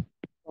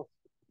plus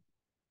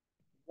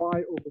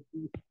y over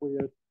b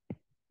squared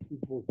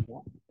equals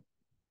 1.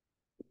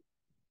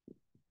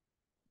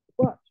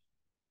 But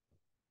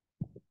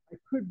I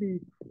could be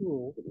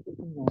cruel, it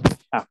doesn't normally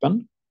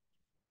happen,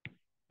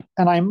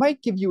 and I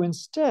might give you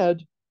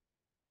instead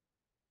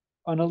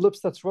an ellipse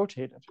that's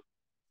rotated.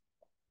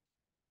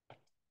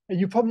 And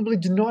you probably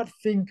do not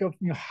think of,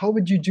 how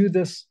would you do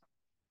this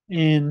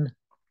in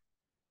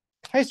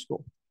high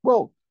school?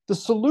 Well, the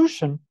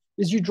solution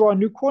is you draw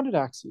new coordinate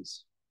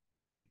axes.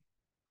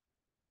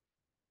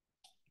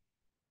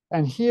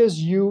 And here's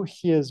u,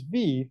 here's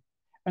v.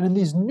 And in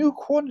these new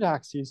coordinate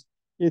axes,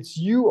 it's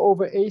u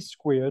over a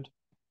squared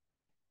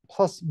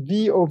plus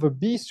v over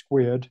b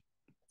squared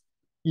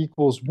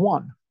equals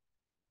 1.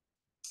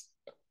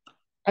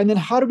 And then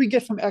how do we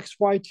get from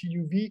xy to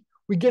uv?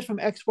 We get from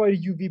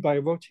xy to uv by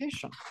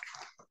rotation.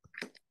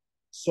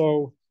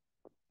 So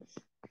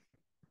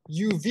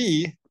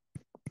uv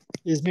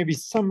is maybe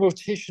some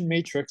rotation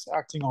matrix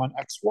acting on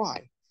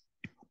xy,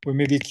 where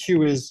maybe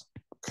q is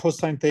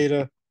cosine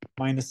theta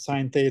minus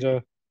sine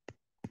theta,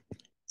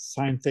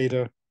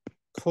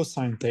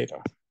 cosine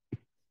theta.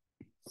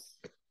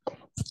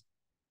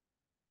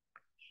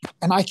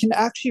 And I can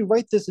actually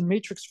write this in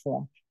matrix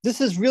form. This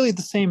is really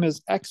the same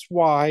as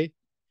xy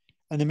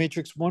and the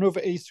matrix 1 over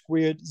a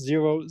squared,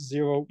 0,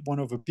 0, 1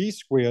 over b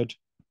squared,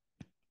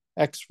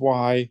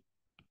 xy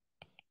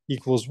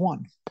equals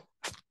 1.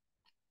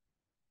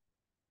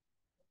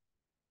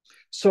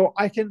 So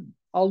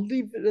I'll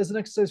leave it as an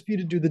exercise for you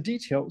to do the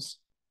details.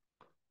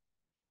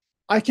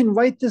 I can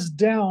write this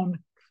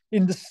down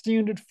in the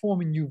standard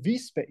form in UV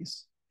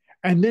space.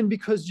 And then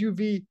because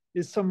UV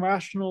is some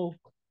rotation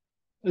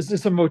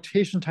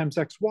times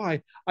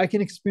XY, I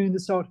can expand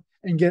this out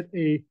and get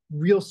a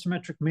real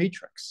symmetric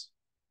matrix.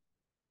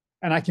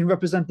 And I can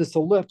represent this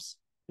ellipse.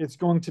 It's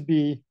going to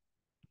be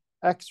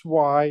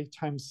XY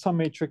times some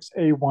matrix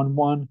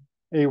A11,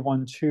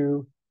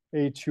 A12,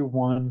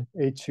 A21,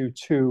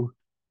 A22,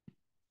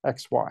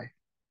 XY.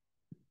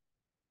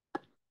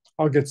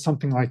 I'll get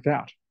something like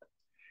that.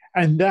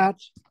 And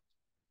that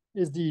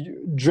is the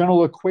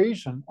general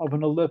equation of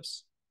an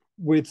ellipse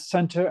with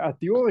center at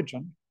the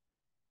origin.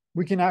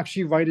 We can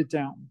actually write it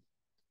down.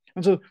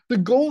 And so the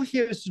goal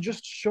here is to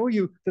just show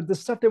you that the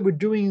stuff that we're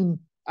doing in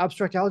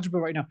abstract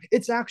algebra right now,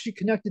 it's actually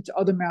connected to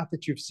other math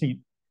that you've seen.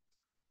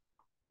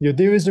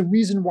 There is a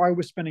reason why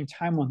we're spending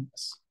time on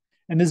this.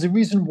 And there's a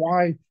reason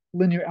why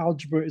linear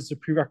algebra is a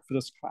prereq for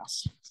this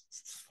class.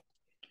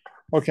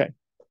 Okay,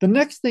 the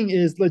next thing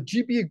is let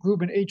G be a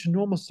group and H a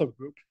normal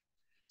subgroup.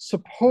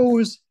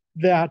 Suppose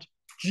that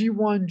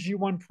G1,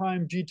 G1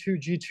 prime,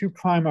 G2, G2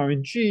 prime are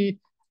in G,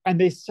 and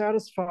they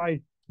satisfy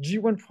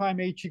G1 prime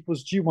H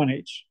equals G1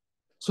 H.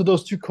 So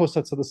those two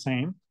cosets are the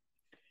same.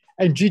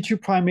 And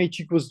G2 prime H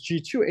equals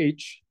G2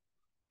 H.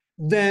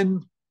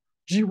 Then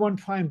G1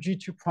 prime,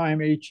 G2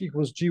 prime H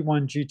equals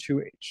G1,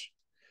 G2 H.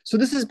 So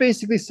this is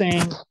basically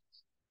saying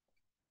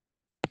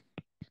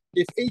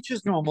if H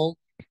is normal,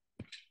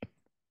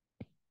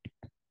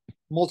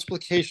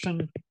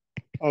 multiplication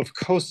of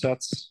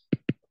cosets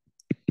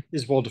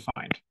is well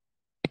defined.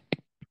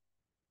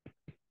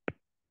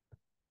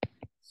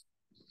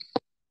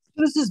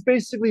 This is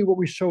basically what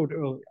we showed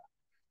earlier,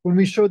 when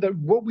we showed that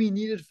what we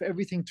needed for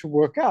everything to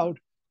work out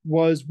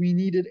was we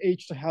needed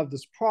H to have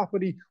this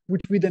property,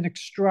 which we then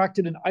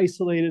extracted and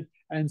isolated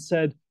and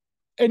said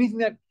anything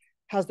that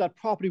has that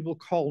property we'll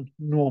call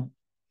normal.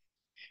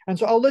 And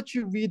so I'll let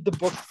you read the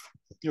book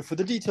for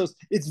the details.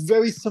 It's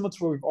very similar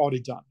to what we've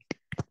already done.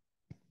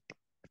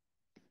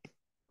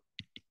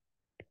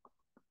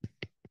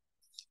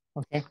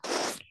 Okay.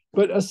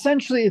 But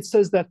essentially, it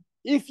says that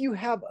if you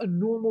have a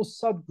normal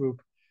subgroup,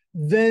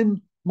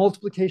 then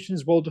multiplication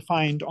is well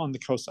defined on the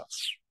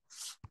cosets.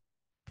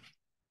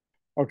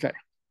 Okay.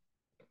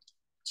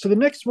 So the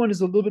next one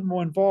is a little bit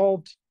more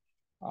involved.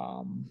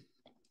 I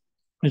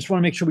just want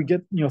to make sure we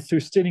get through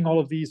stating all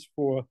of these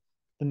for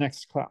the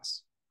next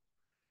class.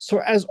 So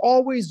as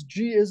always,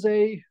 G is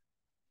a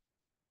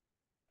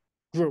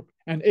group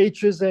and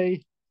H is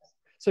a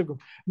subgroup.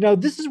 Now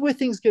this is where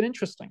things get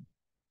interesting.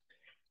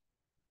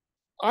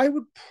 I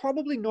would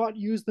probably not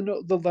use the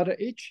letter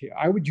H here.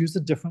 I would use a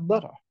different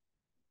letter.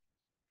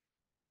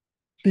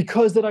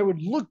 Because then I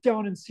would look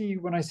down and see,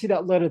 when I see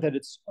that letter, that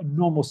it's a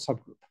normal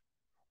subgroup.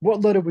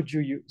 What letter would you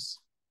use?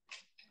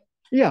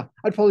 Yeah,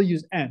 I'd probably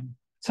use N.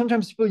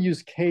 Sometimes people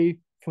use K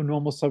for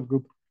normal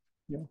subgroup.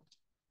 Yeah.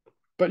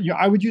 But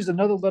I would use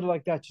another letter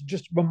like that to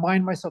just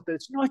remind myself that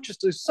it's not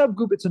just a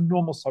subgroup, it's a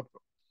normal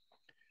subgroup.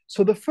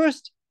 So the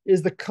first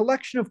is the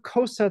collection of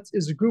cosets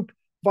is a group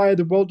via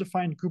the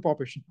well-defined group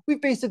operation.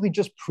 We've basically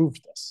just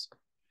proved this.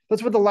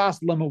 That's what the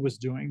last lemma was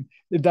doing,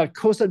 that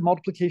coset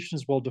multiplication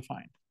is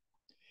well-defined.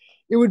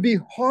 It would be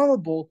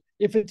horrible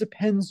if it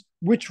depends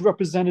which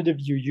representative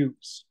you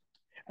use.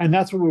 And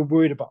that's what we're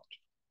worried about.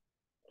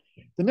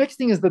 The next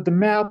thing is that the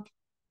map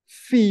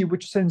phi,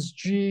 which sends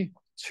G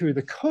to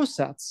the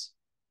cosets,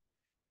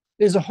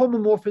 is a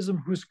homomorphism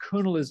whose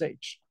kernel is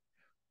H.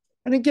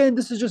 And again,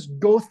 this is just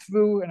go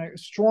through, and I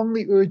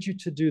strongly urge you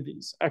to do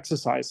these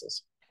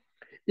exercises.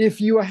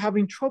 If you are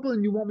having trouble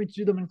and you want me to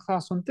do them in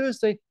class on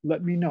Thursday,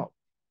 let me know.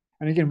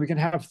 And again, we can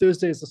have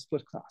Thursday as a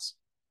split class.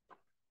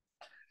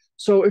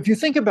 So if you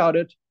think about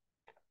it,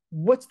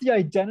 what's the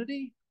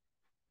identity?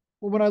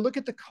 Well, when I look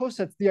at the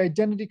cosets, the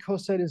identity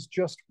coset is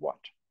just what?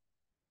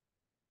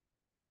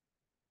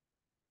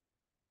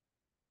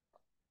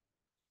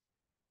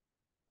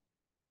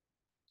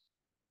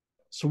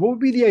 So what would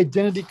be the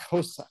identity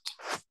coset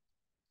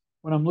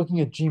when I'm looking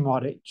at G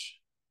mod H?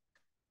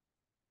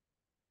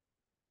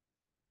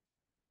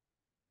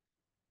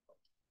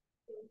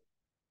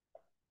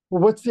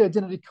 Well, what's the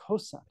identity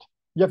coset?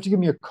 You have to give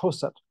me a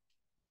coset.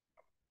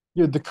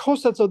 The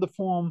cosets are the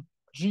form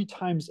G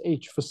times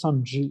H for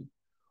some G.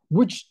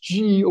 Which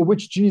G or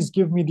which G's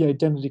give me the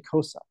identity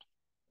coset?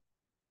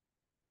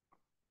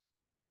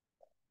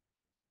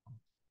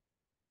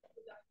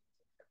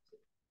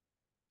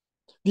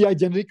 The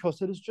identity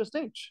coset is just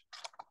H,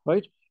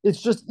 right?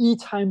 It's just E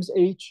times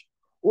H,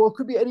 or it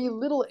could be any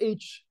little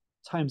h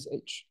times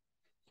H.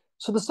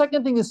 So the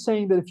second thing is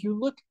saying that if you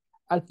look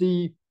at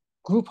the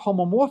group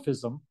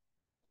homomorphism,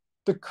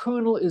 the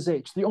kernel is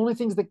H. The only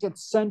things that get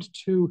sent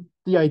to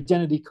the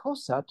identity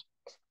coset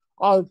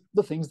are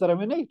the things that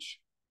are in H.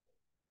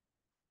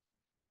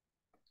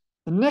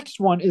 The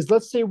next one is,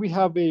 let's say we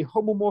have a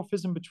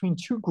homomorphism between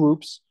two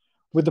groups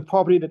with the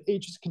property that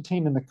H is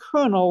contained in the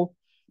kernel.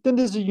 Then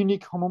there's a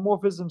unique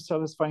homomorphism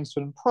satisfying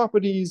certain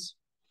properties.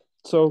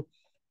 So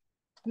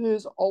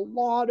there's a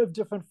lot of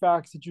different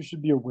facts that you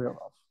should be aware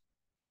of.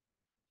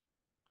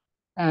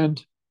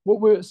 And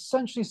what we're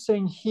essentially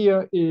saying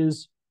here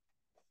is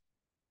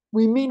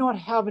we may not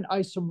have an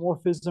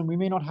isomorphism, we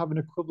may not have an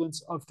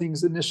equivalence of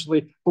things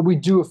initially, but we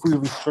do if we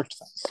restrict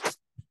things.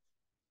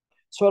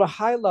 So at a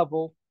high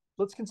level,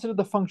 let's consider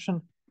the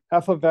function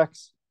f of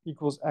x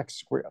equals x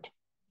squared.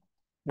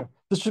 Yeah,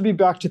 this should be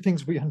back to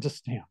things we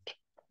understand.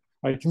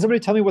 Right? Can somebody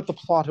tell me what the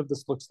plot of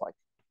this looks like?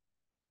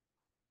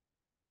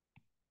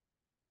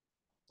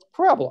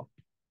 Parabola.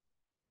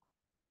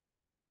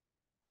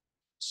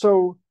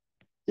 So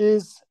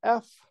is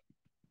f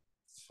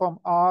from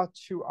R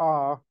to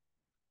R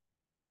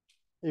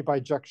a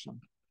bijection?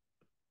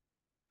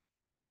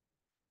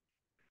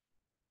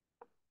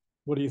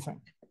 What do you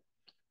think?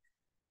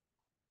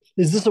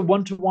 Is this a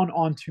one-to-one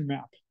onto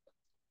map?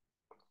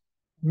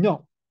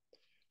 No.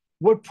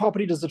 What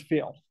property does it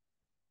fail?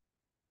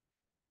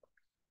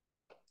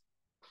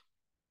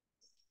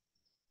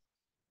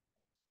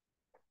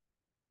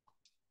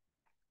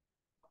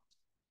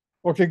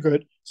 Okay,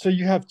 good. So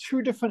you have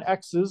two different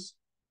x's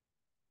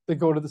that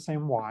go to the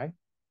same y.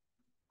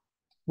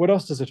 What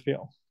else does it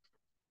fail?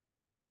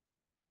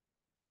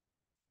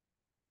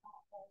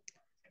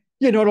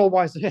 Yeah, not all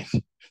y's are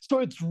hit. So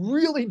it's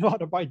really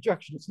not a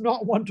bijection. It's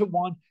not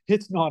one-to-one.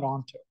 It's not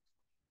onto.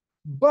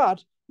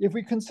 But if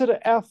we consider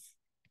f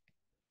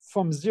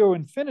from 0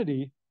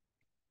 infinity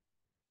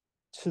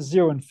to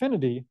 0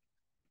 infinity,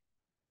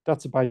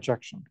 that's a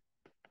bijection.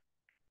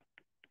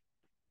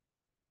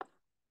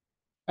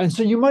 And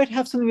so you might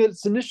have something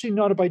that's initially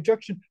not a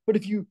bijection, but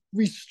if you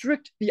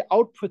restrict the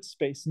output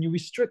space and you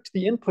restrict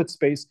the input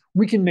space,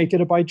 we can make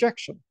it a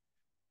bijection.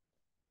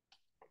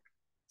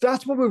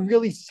 That's what we're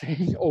really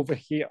saying over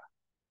here.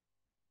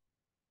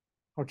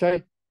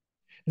 Okay?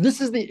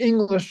 This is the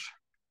English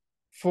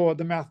for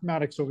the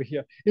mathematics over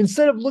here.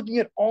 Instead of looking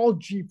at all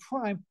G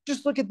prime,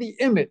 just look at the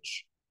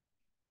image.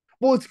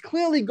 Well, it's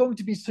clearly going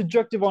to be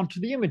subjective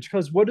onto the image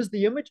because what is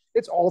the image?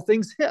 It's all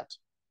things hit.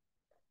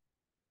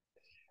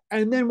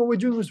 And then what we're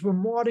doing is we're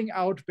modding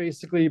out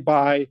basically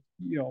by,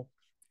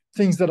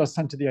 things that are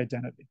sent to the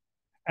identity.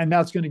 And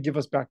that's going to give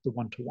us back the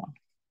one-to-one.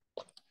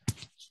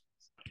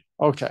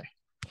 Okay.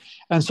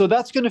 And so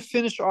that's going to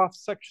finish off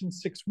section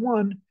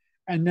 6.1.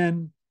 And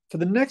then for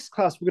the next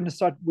class, we're going to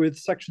start with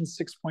section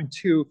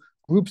 6.2,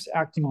 groups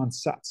acting on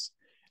sets.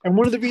 And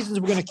one of the reasons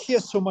we're going to care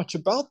so much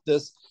about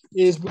this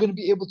is we're going to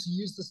be able to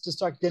use this to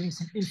start getting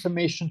some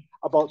information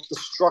about the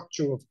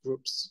structure of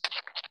groups.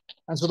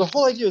 And so the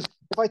whole idea is,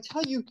 if I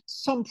tell you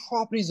some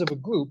properties of a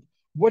group,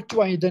 what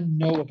do I then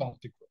know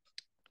about the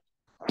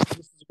group?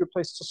 This is a good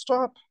place to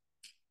stop.